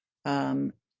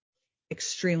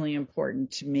extremely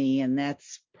important to me, and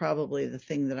that's probably the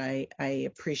thing that I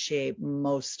appreciate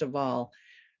most of all.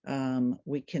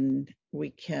 We can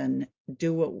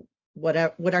do what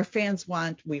our fans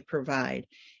want, we provide.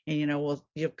 And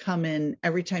you'll come in,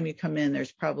 every time you come in,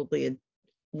 there's probably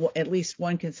at least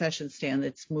one concession stand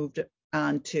that's moved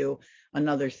on to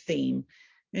another theme,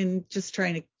 and just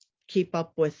trying to keep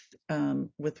up with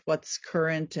what's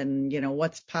current and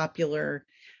what's popular.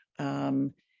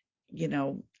 You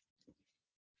know,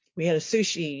 we had a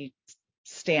sushi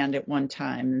stand at one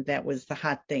time that was the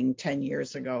hot thing 10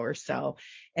 years ago or so,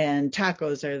 and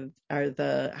tacos are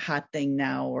the hot thing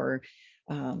now, or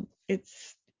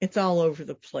it's all over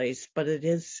the place, but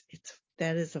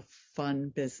that is a fun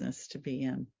business to be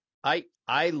in. I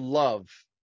love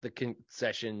the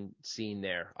concession scene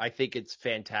there. I think it's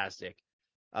fantastic.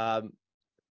 Thank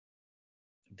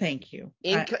you.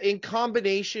 In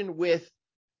combination with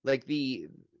like the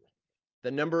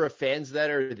number of fans that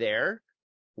are there,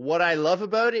 what I love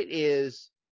about it is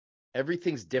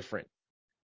everything's different.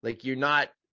 Like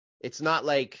it's not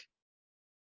like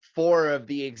 4 of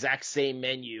the exact same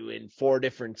menu in 4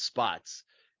 different spots.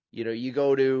 You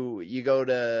go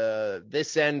to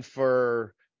this end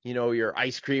for, your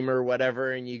ice cream or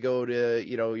whatever, and you go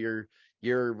to,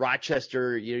 your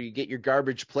Rochester, you get your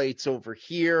garbage plates over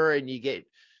here, and you get,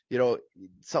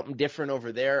 something different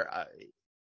over there.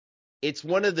 It's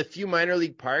one of the few minor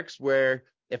league parks where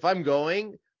if I'm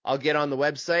going, I'll get on the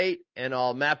website and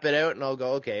I'll map it out and I'll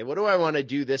go, okay, what do I want to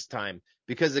do this time?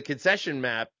 Because the concession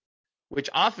map, which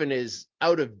often is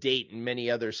out of date in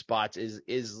many other spots,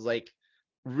 is like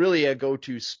really a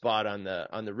go-to spot on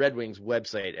the Red Wings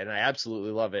website, and I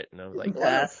absolutely love it. And I was like,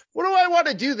 Yes. what do I want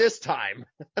to do this time?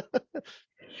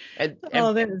 and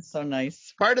that is so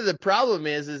nice. Part of the problem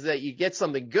is that you get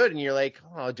something good and you're like,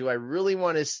 oh, do I really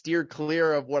want to steer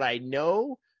clear of what I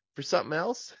know for something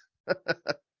else?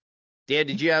 Dan,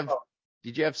 did you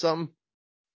have something?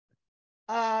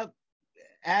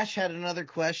 Ash had another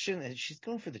question, and she's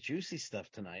going for the juicy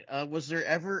stuff tonight. Was there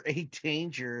ever a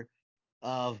danger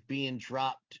of being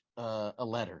dropped a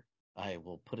letter? I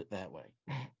will put it that way.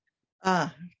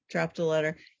 Dropped a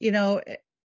letter.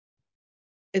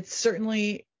 It's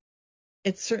certainly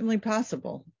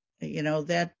possible.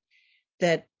 That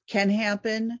can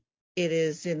happen. It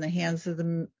is in the hands of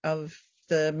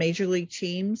the major league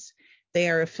teams. They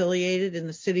are affiliated in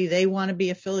the city they want to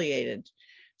be affiliated.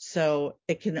 So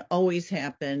it can always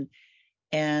happen.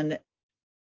 And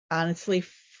honestly,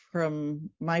 from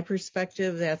my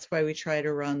perspective, that's why we try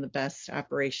to run the best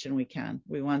operation we can.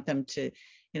 We want them to,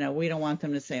 we don't want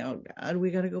them to say, oh God,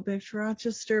 we got to go back to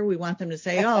Rochester. We want them to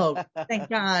say, oh, thank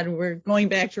God we're going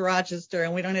back to Rochester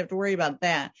and we don't have to worry about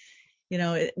that.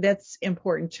 That's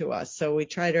important to us. So we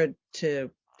try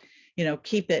to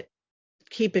keep it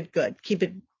good, keep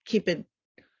it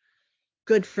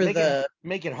good for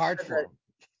make it hard for them.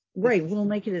 Right. We'll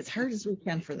make it as hard as we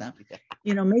can for them.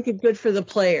 Make it good for the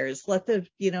players. Let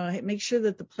make sure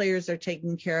that the players are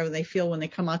taken care of and they feel when they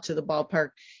come out to the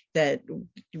ballpark that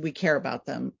we care about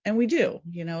them. And we do.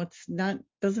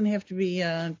 Doesn't have to be,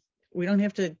 we don't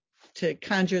have to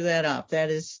conjure that up. That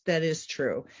is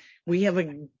true. We have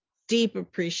a deep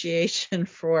appreciation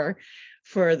for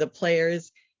the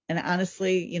players. And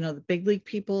honestly, the big league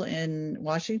people in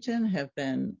Washington have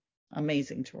been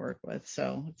amazing to work with.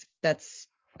 So that's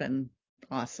been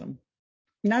awesome.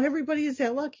 Not everybody is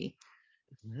that lucky.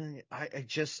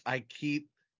 I keep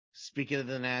speaking of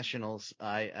the Nationals.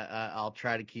 I'll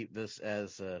try to keep this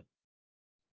as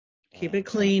keep it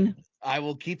clean. I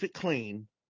will keep it clean.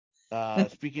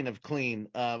 Speaking of clean,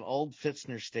 old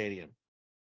Fitzner Stadium.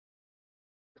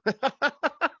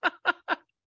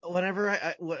 Whenever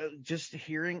I just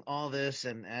hearing all this,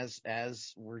 and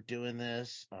as we're doing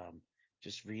this,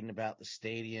 just reading about the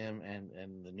stadium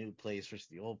and the new place versus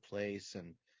the old place,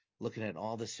 and looking at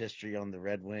all this history on the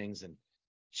Red Wings, and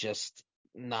just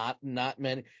not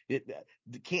many.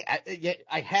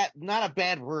 I had not a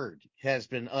bad word has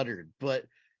been uttered, but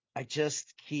I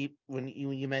just keep when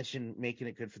you mentioned making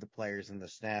it good for the players and the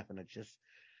staff, and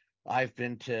I've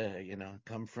been to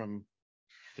come from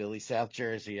Philly, South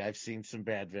Jersey. I've seen some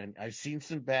bad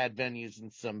venues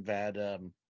and some bad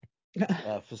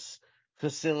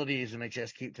facilities, and I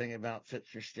just keep thinking about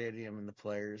Fitzner Stadium and the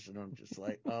players, and I'm just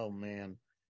like, oh man,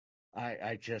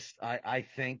 I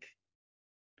think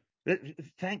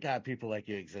Thank God people like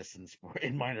you exist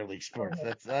in minor league sports.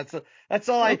 Oh, That's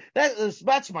all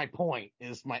that's my point.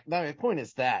 My point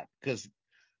is that because,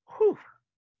 whew.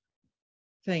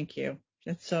 thank you.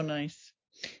 That's so nice.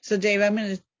 So Dave, I'm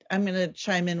gonna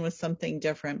chime in with something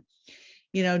different.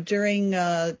 During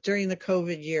the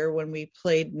COVID year when we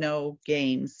played no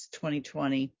games,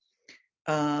 2020,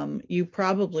 you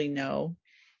probably know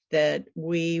that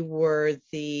we hosted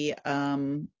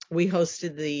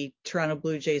the Toronto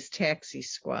Blue Jays taxi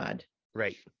squad.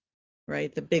 Right.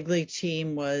 Right, the big league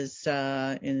team was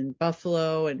in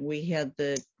Buffalo, and we had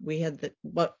the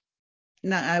what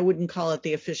not I wouldn't call it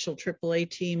the official AAA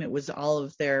team. It was all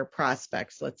of their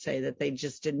prospects, let's say, that they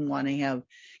just didn't want to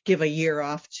give a year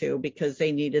off to because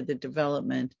they needed the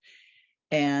development.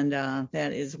 And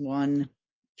that is one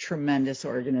tremendous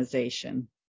organization.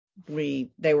 They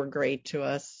were great to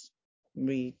us.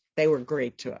 They were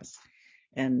great to us,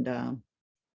 and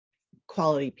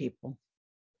quality people.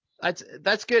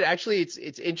 That's good. Actually,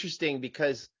 it's interesting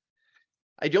because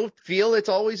I don't feel it's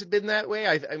always been that way.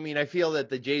 I mean, I feel that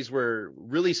the Jays were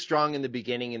really strong in the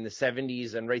beginning in the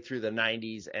 70s and right through the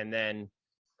 90s. And then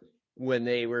when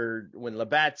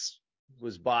Labatt's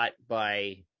was bought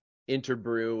by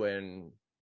Interbrew and,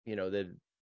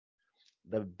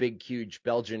 the big, huge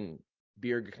Belgian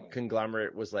beer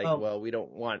conglomerate was like, Oh, well, we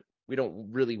don't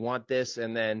really want this.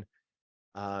 And then,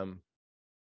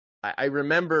 I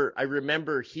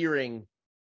remember hearing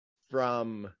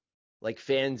from like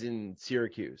fans in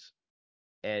Syracuse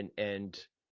and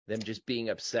them just being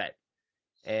upset.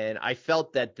 And I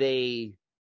felt that the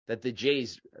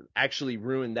Jays actually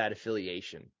ruined that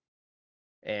affiliation.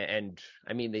 And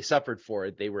I mean, they suffered for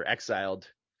it. They were exiled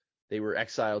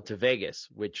to Vegas,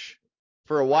 which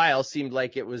for a while seemed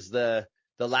like it was the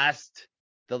last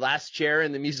chair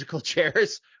in the musical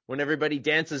chairs when everybody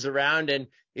dances around. And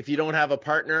if you don't have a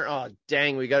partner, oh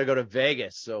dang, we got to go to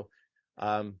Vegas. So,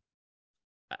 I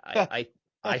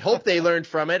hope they learned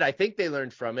from it. I think they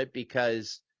learned from it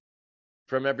because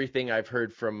from everything I've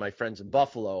heard from my friends in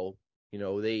Buffalo,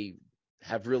 they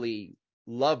have really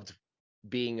loved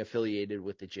being affiliated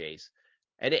with the Jays,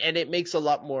 and it makes a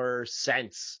lot more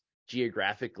sense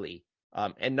geographically,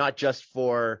 and not just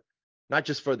for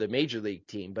the major league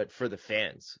team, but for the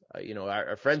fans.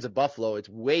 Our friends at Buffalo, it's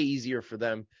way easier for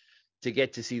them to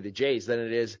get to see the Jays than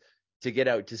it is to get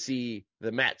out to see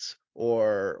the Mets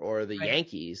or the right.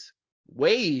 Yankees.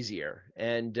 Way easier.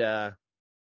 And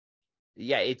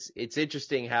yeah, it's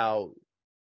interesting how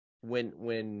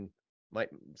when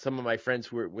some of my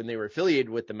friends when they were affiliated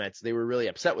with the Mets, they were really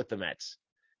upset with the Mets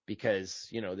because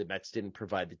the Mets didn't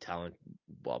provide the talent,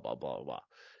 blah blah blah blah.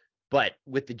 But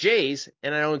with the Jays,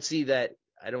 and I don't see that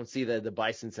the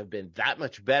Bisons have been that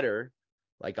much better,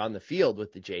 like on the field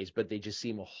with the Jays, but they just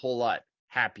seem a whole lot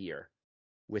happier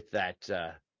with that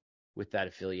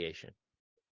affiliation.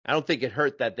 I don't think it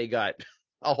hurt that they got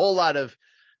a whole lot of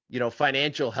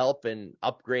financial help and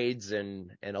upgrades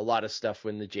and a lot of stuff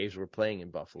when the Jays were playing in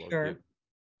Buffalo too.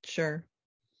 Sure.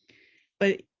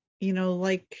 But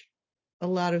like a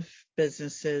lot of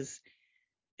businesses,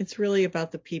 it's really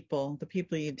about the people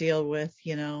you deal with.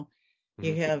 You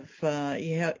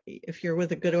Mm-hmm. if you're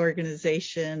with a good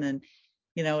organization, and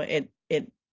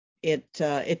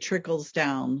it trickles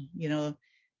down.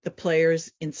 The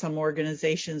players in some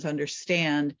organizations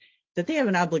understand that they have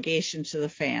an obligation to the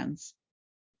fans.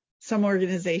 Some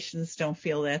organizations don't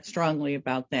feel that strongly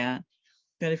about that.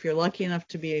 But if you're lucky enough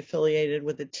to be affiliated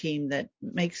with a team that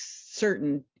makes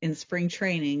certain in spring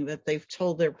training that they've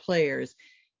told their players,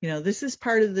 this is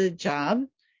part of the job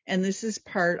and this is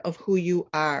part of who you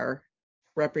are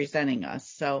representing us.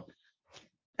 So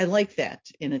I like that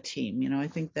in a team. I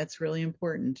think that's really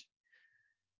important.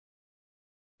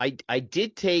 I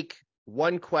did take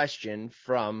one question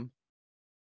from.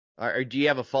 Or do you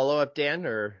have a follow-up, Dan?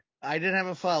 Or I didn't have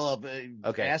a follow-up.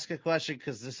 Okay. Ask a question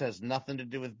because this has nothing to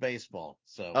do with baseball.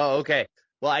 So. Oh, okay.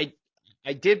 Well,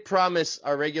 I did promise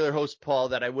our regular host Paul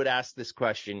that I would ask this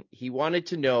question. He wanted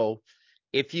to know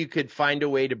if you could find a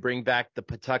way to bring back the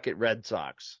Pawtucket Red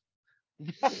Sox.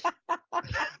 Jesus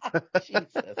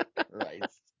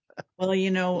Christ.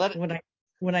 Well,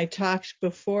 when I talked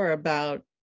before about,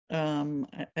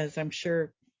 as I'm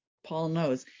sure Paul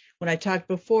knows, when I talked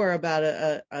before about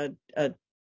a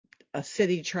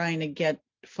city trying to get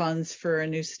funds for a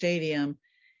new stadium,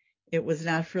 it was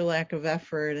not for lack of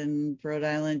effort, and Rhode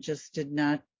Island just did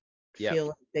not Yep. feel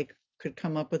like they could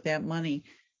come up with that money.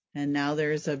 And now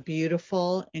there's a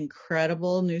beautiful,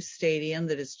 incredible new stadium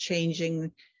that is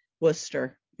changing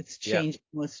Worcester. It's Yep. changing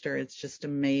Worcester. It's just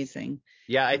amazing.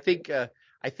 Yeah, I think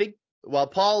well,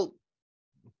 Paul,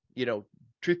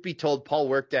 truth be told, Paul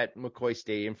worked at McCoy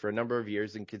Stadium for a number of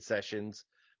years in concessions.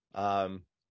 Um,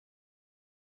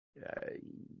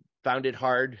 Found it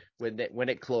hard when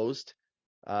it closed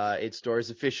its doors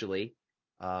officially.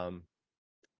 But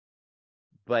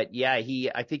yeah,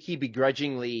 I think he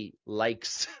begrudgingly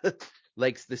likes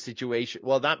likes the situation.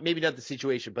 Well, maybe not the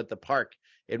situation, but the park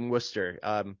in Worcester.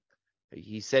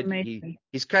 He said Amazing.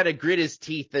 he's kind of grit his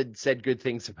teeth and said good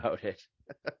things about it.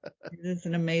 It is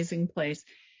an amazing place,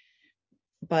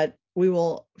 but we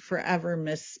will forever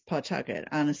miss Pawtucket.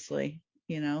 Honestly,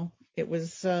 it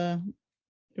was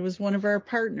one of our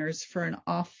partners for an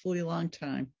awfully long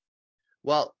time.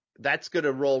 Well, that's going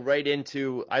to roll right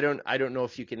into, I don't know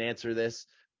if you can answer this.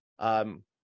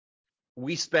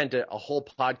 We spent a whole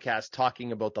podcast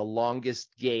talking about the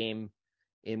longest game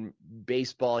in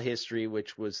baseball history,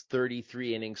 which was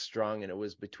 33 innings strong, and it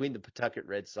was between the Pawtucket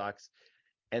Red Sox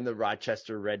and the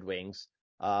Rochester Red Wings.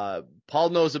 Paul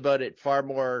knows about it far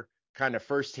more kind of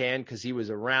firsthand because he was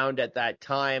around at that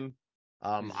time.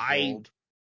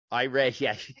 I read,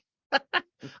 yeah,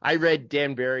 I read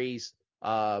Dan Barry's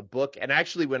book, and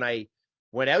actually when I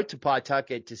went out to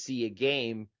Pawtucket to see a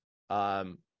game,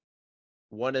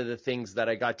 one of the things that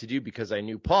I got to do because I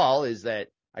knew Paul is that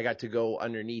I got to go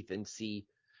underneath and see,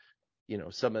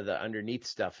 some of the underneath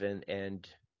stuff, and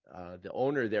the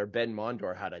owner there, Ben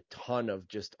Mondor, had a ton of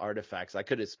just artifacts. I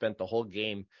could have spent the whole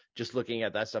game just looking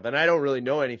at that stuff, and I don't really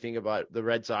know anything about the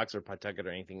Red Sox or Pawtucket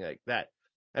or anything like that.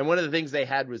 And one of the things they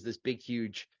had was this big,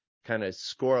 huge kind of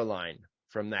score line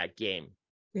from that game.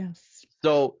 Yes.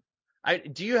 So,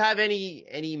 do you have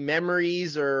any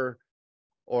memories or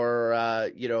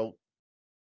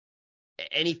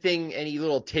anything, any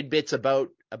little tidbits about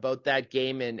that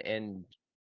game and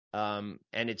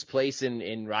its place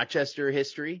in Rochester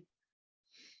history?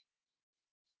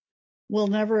 We'll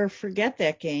never forget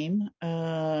that game.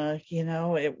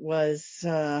 It was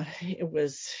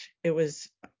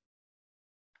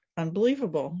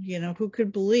unbelievable. Who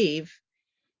could believe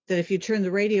that if you turned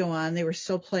the radio on, they were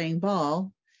still playing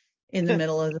ball in the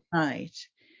middle of the night?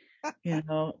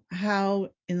 How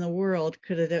in the world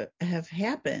could it have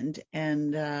happened?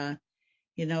 And the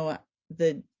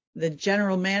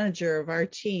general manager of our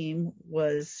team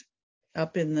was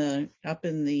up in the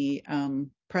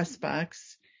press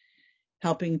box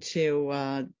helping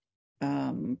to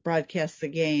broadcast the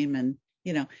game, and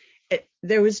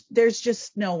there's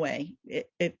just no way.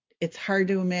 It's hard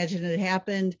to imagine it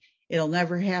happened. It'll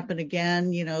never happen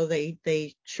again.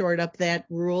 They shored up that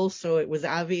rule so it was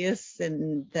obvious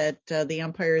and that the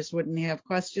umpires wouldn't have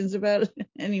questions about it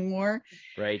anymore.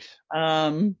 Right.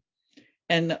 And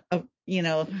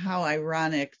how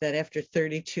ironic that after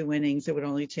 32 innings, it would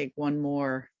only take one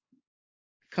more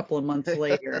a couple of months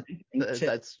later, I think,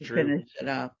 That's to true. finish it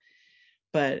up.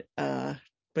 But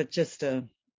just an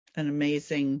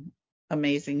amazing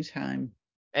time.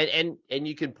 And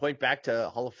you can point back to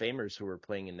Hall of Famers who were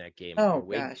playing in that game. Oh,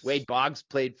 Wade gosh. Boggs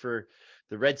played for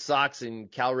the Red Sox,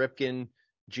 and Cal Ripken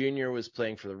Jr. was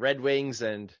playing for the Red Wings,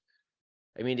 and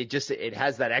I mean it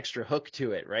has that extra hook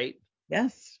to it, right?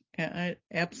 Yes,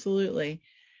 absolutely.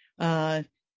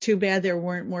 Too bad there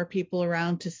weren't more people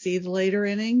around to see the later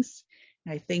innings.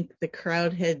 I think the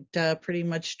crowd had pretty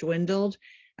much dwindled.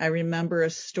 I remember a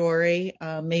story,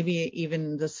 maybe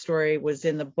even the story was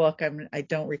in the book. I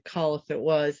don't recall if it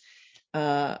was,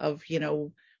 of,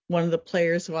 one of the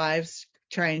players' wives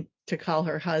trying to call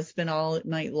her husband all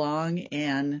night long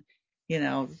and,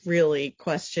 really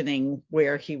questioning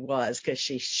where he was because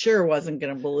she sure wasn't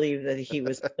going to believe that he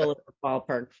was still at the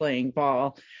ballpark playing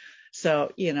ball.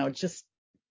 So, just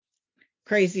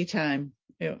crazy time,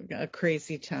 a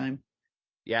crazy time.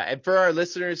 Yeah, and for our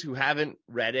listeners who haven't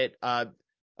read it,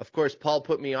 of course, Paul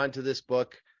put me onto this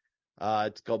book.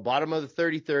 It's called Bottom of the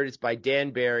 33rd. It's by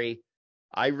Dan Barry.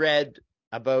 I read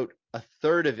about a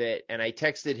third of it, and I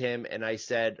texted him and I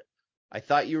said, I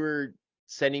thought you were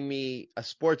sending me a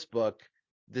sports book.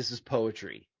 This is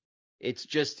poetry. It's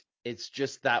just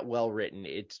that well written.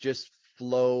 It just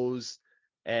flows,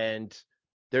 and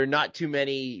there are not too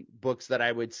many books that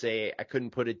I would say I couldn't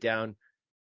put it down,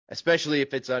 especially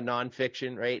if it's a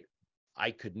nonfiction, right? I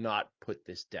could not put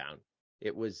this down.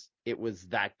 It was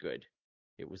that good.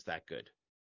 It was that good.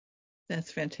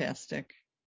 That's fantastic.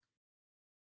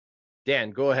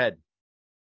 Dan, go ahead.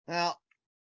 Now,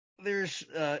 there's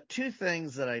two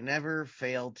things that I never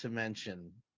fail to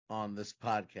mention on this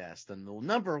podcast. And the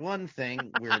number one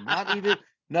thing, we're not even,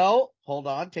 no, hold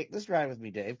on, take this ride with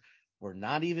me, Dave. We're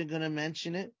not even going to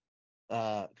mention it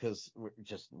because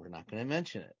we're not going to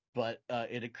mention it. But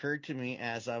it occurred to me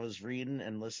as I was reading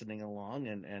and listening along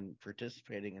and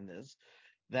participating in this,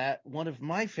 that one of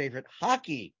my favorite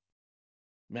hockey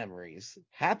memories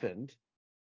happened.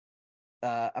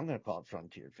 I'm going to call it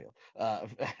Frontier Field.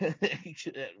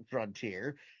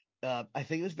 Frontier. I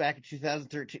think it was back in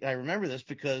 2013. I remember this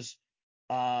because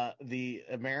the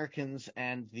Americans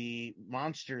and the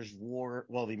Monsters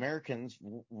the Americans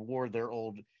wore their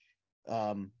old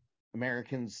um,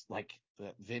 Americans like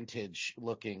vintage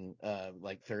looking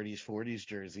like 30s 40s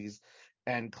jerseys,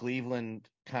 and Cleveland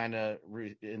kind of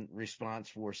in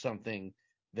response wore something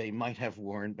they might have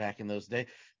worn back in those days,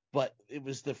 but it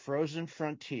was the Frozen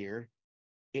Frontier.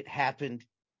 It happened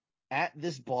at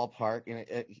this ballpark,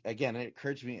 and again, it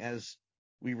occurred to me as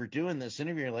we were doing this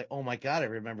interview, like, oh my God, I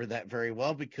remember that very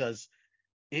well because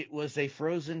it was a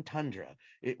frozen tundra.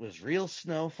 It was real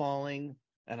snow falling,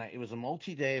 and it was a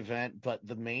multi-day event, but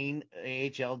the main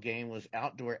AHL game was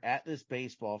outdoor at this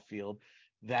baseball field.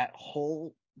 That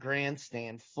whole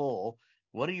grandstand full.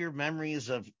 What are your memories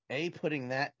of putting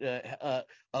that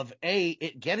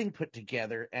it getting put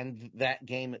together and that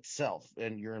game itself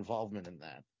and your involvement in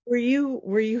that? Were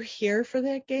you here for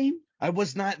that game? I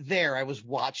was not there. I was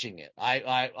watching it.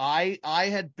 I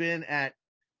had been at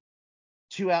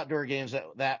two outdoor games at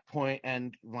that point,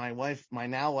 and my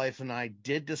now wife, and I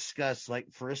did discuss, like,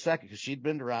 for a second, because she'd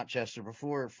been to Rochester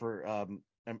before for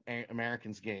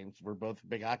Americans games. We're both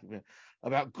big hockey fans,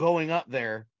 about going up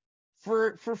there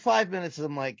for 5 minutes.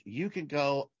 I'm like, you can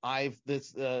go. I'm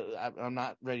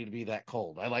not ready to be that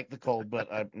cold. I like the cold, but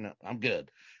I'm good.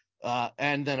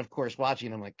 And then of course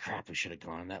watching, I'm like, crap, we should have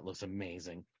gone. That looks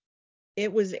amazing.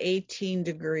 It was 18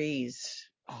 degrees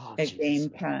Oh, at Jesus. game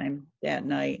time that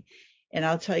night. And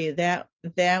I'll tell you that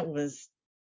was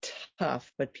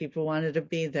tough, but people wanted to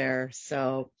be there.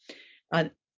 So,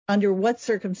 under what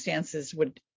circumstances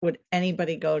would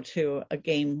anybody go to a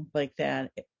game like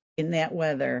that in that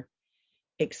weather,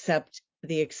 except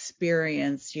the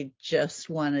experience? You just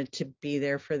wanted to be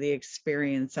there for the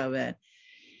experience of it.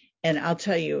 And I'll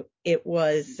tell you, it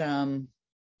was,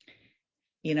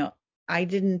 you know, I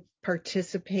didn't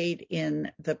participate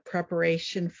in the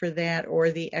preparation for that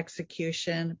or the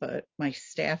execution, but my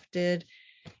staff did,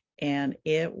 and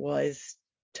it was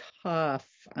tough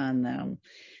on them.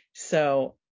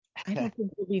 So I don't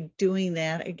think we'll be doing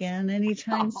that again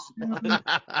anytime soon.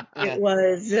 Yeah.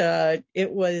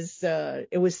 It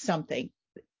was something.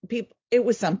 It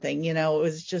was something, it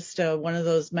was just one of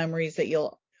those memories that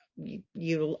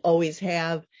you'll always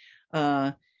have.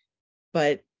 Uh,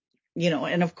 but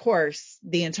and of course,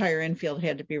 the entire infield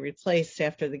had to be replaced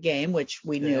after the game, which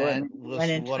we knew. That And we was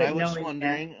went into what it I was knowing that.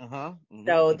 wondering. Uh-huh.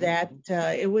 So Mm-hmm, that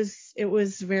it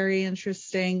was very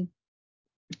interesting.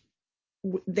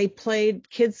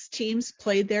 Kids teams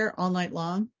played there all night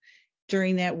long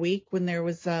during that week when there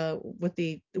was with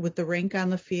the rink on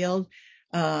the field.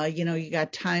 You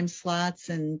got time slots,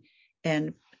 and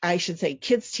I should say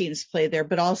kids teams played there,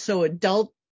 but also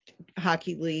adult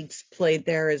hockey leagues played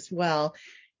there as well.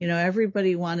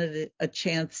 Everybody wanted a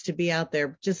chance to be out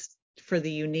there just for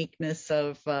the uniqueness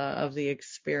of the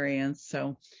experience.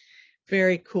 So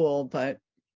very cool, but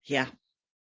yeah,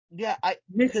 Yeah, I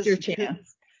missed your because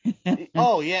chance.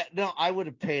 oh yeah, no, I would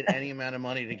have paid any amount of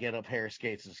money to get a pair of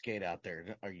skates and skate out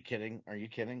there. Are you kidding? Are you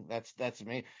kidding? That's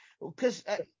me. Because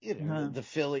Uh, the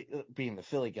Philly, being the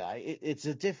Philly guy, it's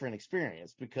a different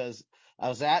experience because I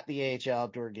was at the AHL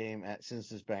outdoor game at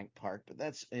Citizens Bank Park, but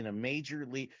that's in a major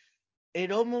league.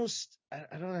 It almost, I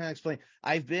don't know how to explain.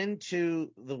 I've been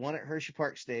to the one at Hershey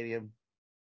Park Stadium.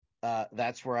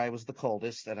 That's where I was the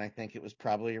coldest, and I think it was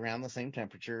probably around the same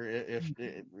temperature.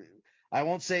 I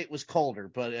won't say it was colder,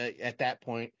 but at that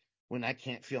point, when I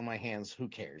can't feel my hands, who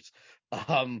cares?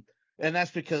 Um, and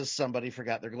that's because somebody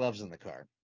forgot their gloves in the car.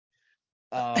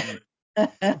 Um,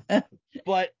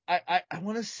 but I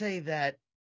want to say that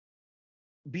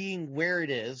being where it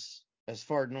is, as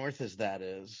far north as that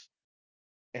is,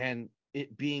 and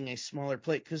it being a smaller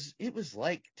place, because it was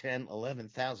like 10,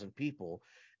 11,000 people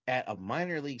at a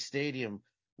minor league stadium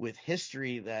with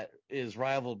history that is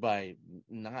rivaled by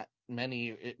not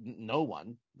many, no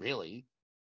one really,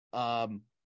 um,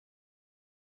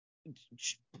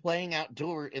 playing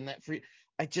outdoor in that free.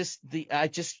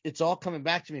 It's all coming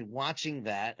back to me watching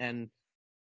that. And,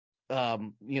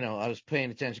 I was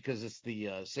paying attention because it's the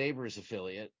Sabres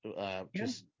affiliate, yeah,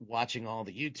 just watching all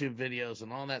the YouTube videos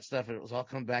and all that stuff. And it was all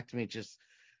coming back to me just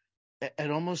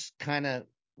it almost kind of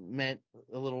meant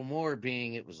a little more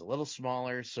being it was a little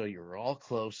smaller, so you were all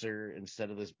closer instead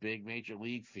of this big major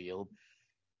league field.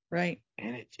 right.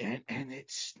 And it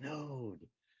snowed.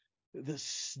 The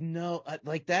snow,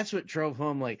 like that's what drove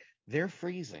home. Like they're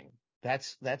freezing.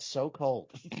 That's so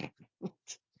cold.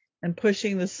 And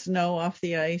pushing the snow off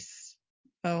the ice.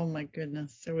 Oh my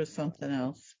goodness, there was something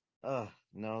else. Oh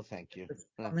no, thank you. It's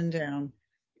coming down.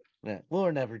 Yeah,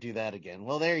 we'll never do that again.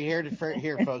 Well, there you hear it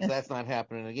here, folks. That's not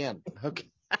happening again. Okay.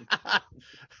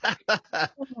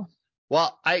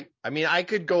 Well, I mean, I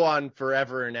could go on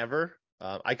forever and ever.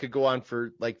 I could go on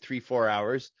for like 3-4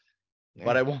 hours,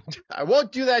 but I won't. I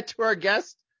won't do that to our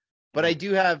guest. But I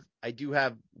do have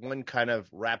one kind of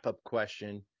wrap up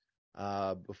question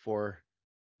before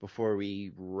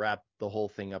we wrap the whole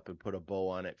thing up and put a bow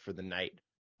on it for the night.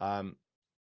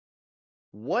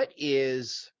 What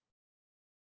is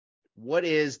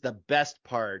the best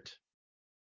part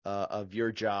of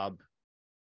your job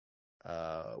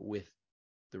with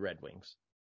the Red Wings?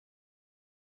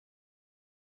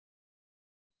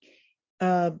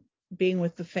 Being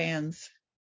with the fans,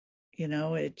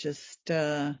 it just,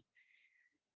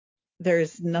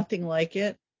 there's nothing like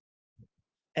it.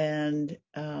 And,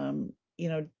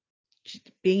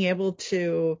 being able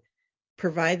to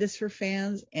provide this for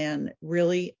fans and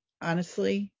really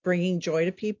honestly bringing joy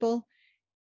to people,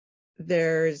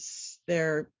 I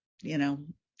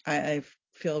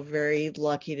feel very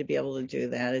lucky to be able to do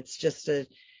that. It's just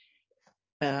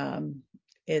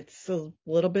it's a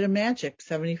little bit of magic,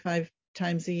 75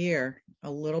 times a year,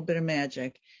 a little bit of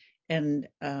magic. And,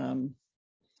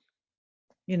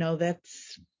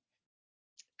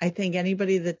 I think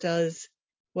anybody that does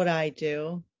what I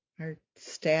do, our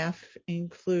staff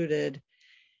included,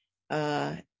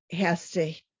 has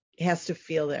to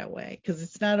feel that way, because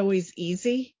it's not always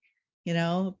easy,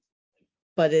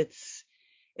 but it's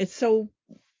so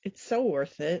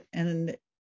worth it. And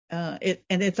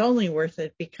it's only worth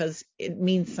it because it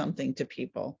means something to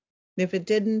people. If it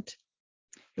didn't,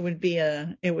 it would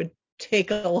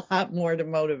take a lot more to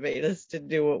motivate us to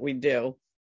do what we do.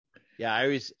 Yeah, I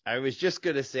was just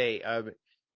gonna say,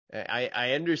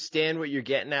 I understand what you're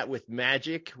getting at with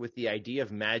magic, with the idea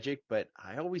of magic, but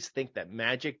I always think that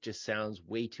magic just sounds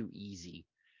way too easy.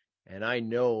 And I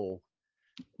know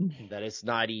that it's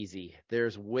not easy.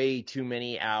 There's way too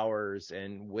many hours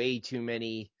and way too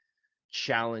many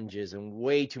challenges and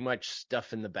way too much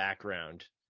stuff in the background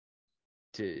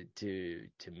to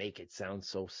make it sound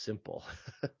so simple.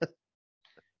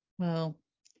 Well,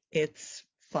 it's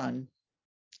fun.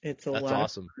 It's a That's lot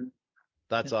awesome. of fun.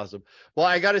 That's awesome. Well,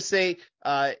 I got to say,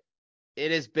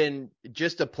 it has been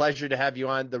just a pleasure to have you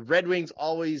on. The Red Wings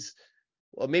always,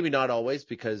 well, maybe not always,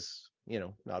 because,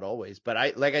 not always,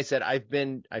 but like I said, I've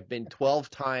been 12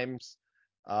 times.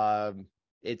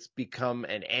 It's become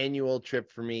an annual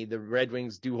trip for me. The Red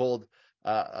Wings do hold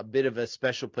a bit of a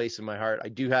special place in my heart. I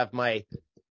do have my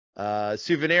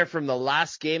souvenir from the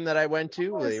last game that I went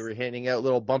to. They were handing out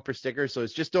little bumper stickers, so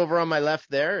it's just over on my left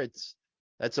there.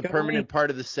 That's a permanent part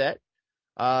of the set.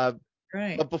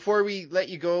 Right. But before we let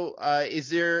you go, is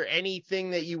there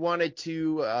anything that you wanted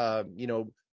to,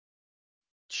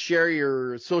 share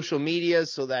your social media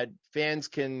so that fans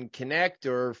can connect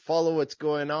or follow what's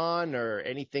going on or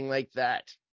anything like that?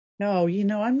 No,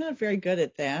 I'm not very good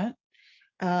at that.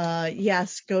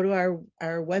 Yes, go to our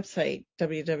website,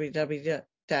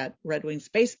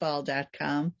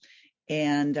 www.redwingsbaseball.com,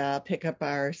 and pick up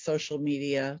our social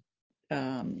media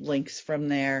links from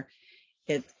there.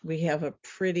 We have a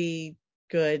pretty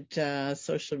good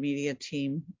social media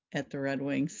team at the Red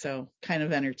Wings, so kind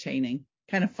of entertaining,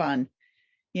 kind of fun.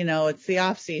 It's the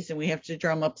off season. We have to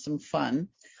drum up some fun.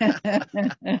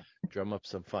 Drum up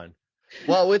some fun.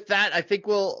 Well, with that, I think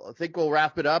we'll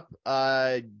wrap it up.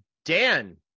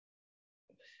 Dan,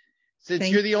 since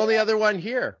you're the only other one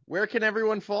here, where can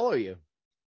everyone follow you?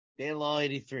 Dan Law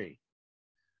 83.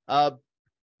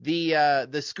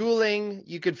 The schooling,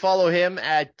 you could follow him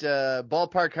at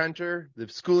Ballpark Hunter, the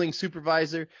schooling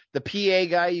supervisor. The PA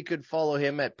guy, you could follow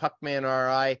him at Puckman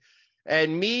RI.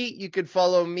 And me, you could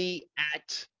follow me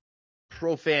at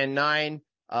Profan9.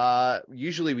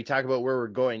 Usually we talk about where we're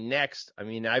going next. I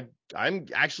mean, I'm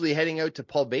actually heading out to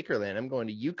Paul Bakerland. I'm going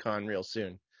to Yukon real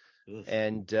soon. Oof.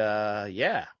 And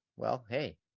yeah, well,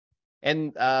 hey.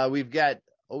 And we've got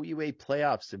OUA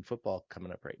playoffs in football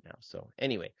coming up right now. So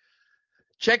anyway,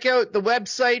 check out the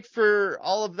website for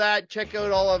all of that. Check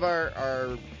out all of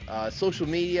our social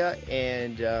media,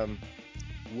 and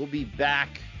we'll be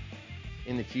back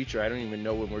in the future. I don't even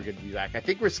know when we're going to be back. I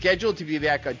think we're scheduled to be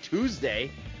back on Tuesday,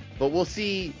 but we'll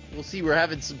see. We're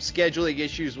having some scheduling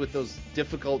issues with those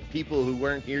difficult people who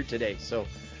weren't here today. So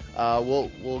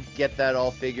we'll get that all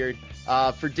figured.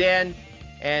 For Dan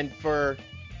and for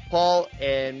Paul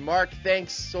and Mark,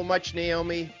 thanks so much,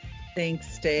 Naomi.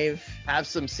 Thanks, Dave. Have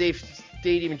some safe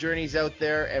stadium journeys out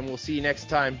there, and we'll see you next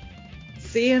time.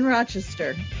 See you in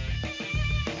Rochester.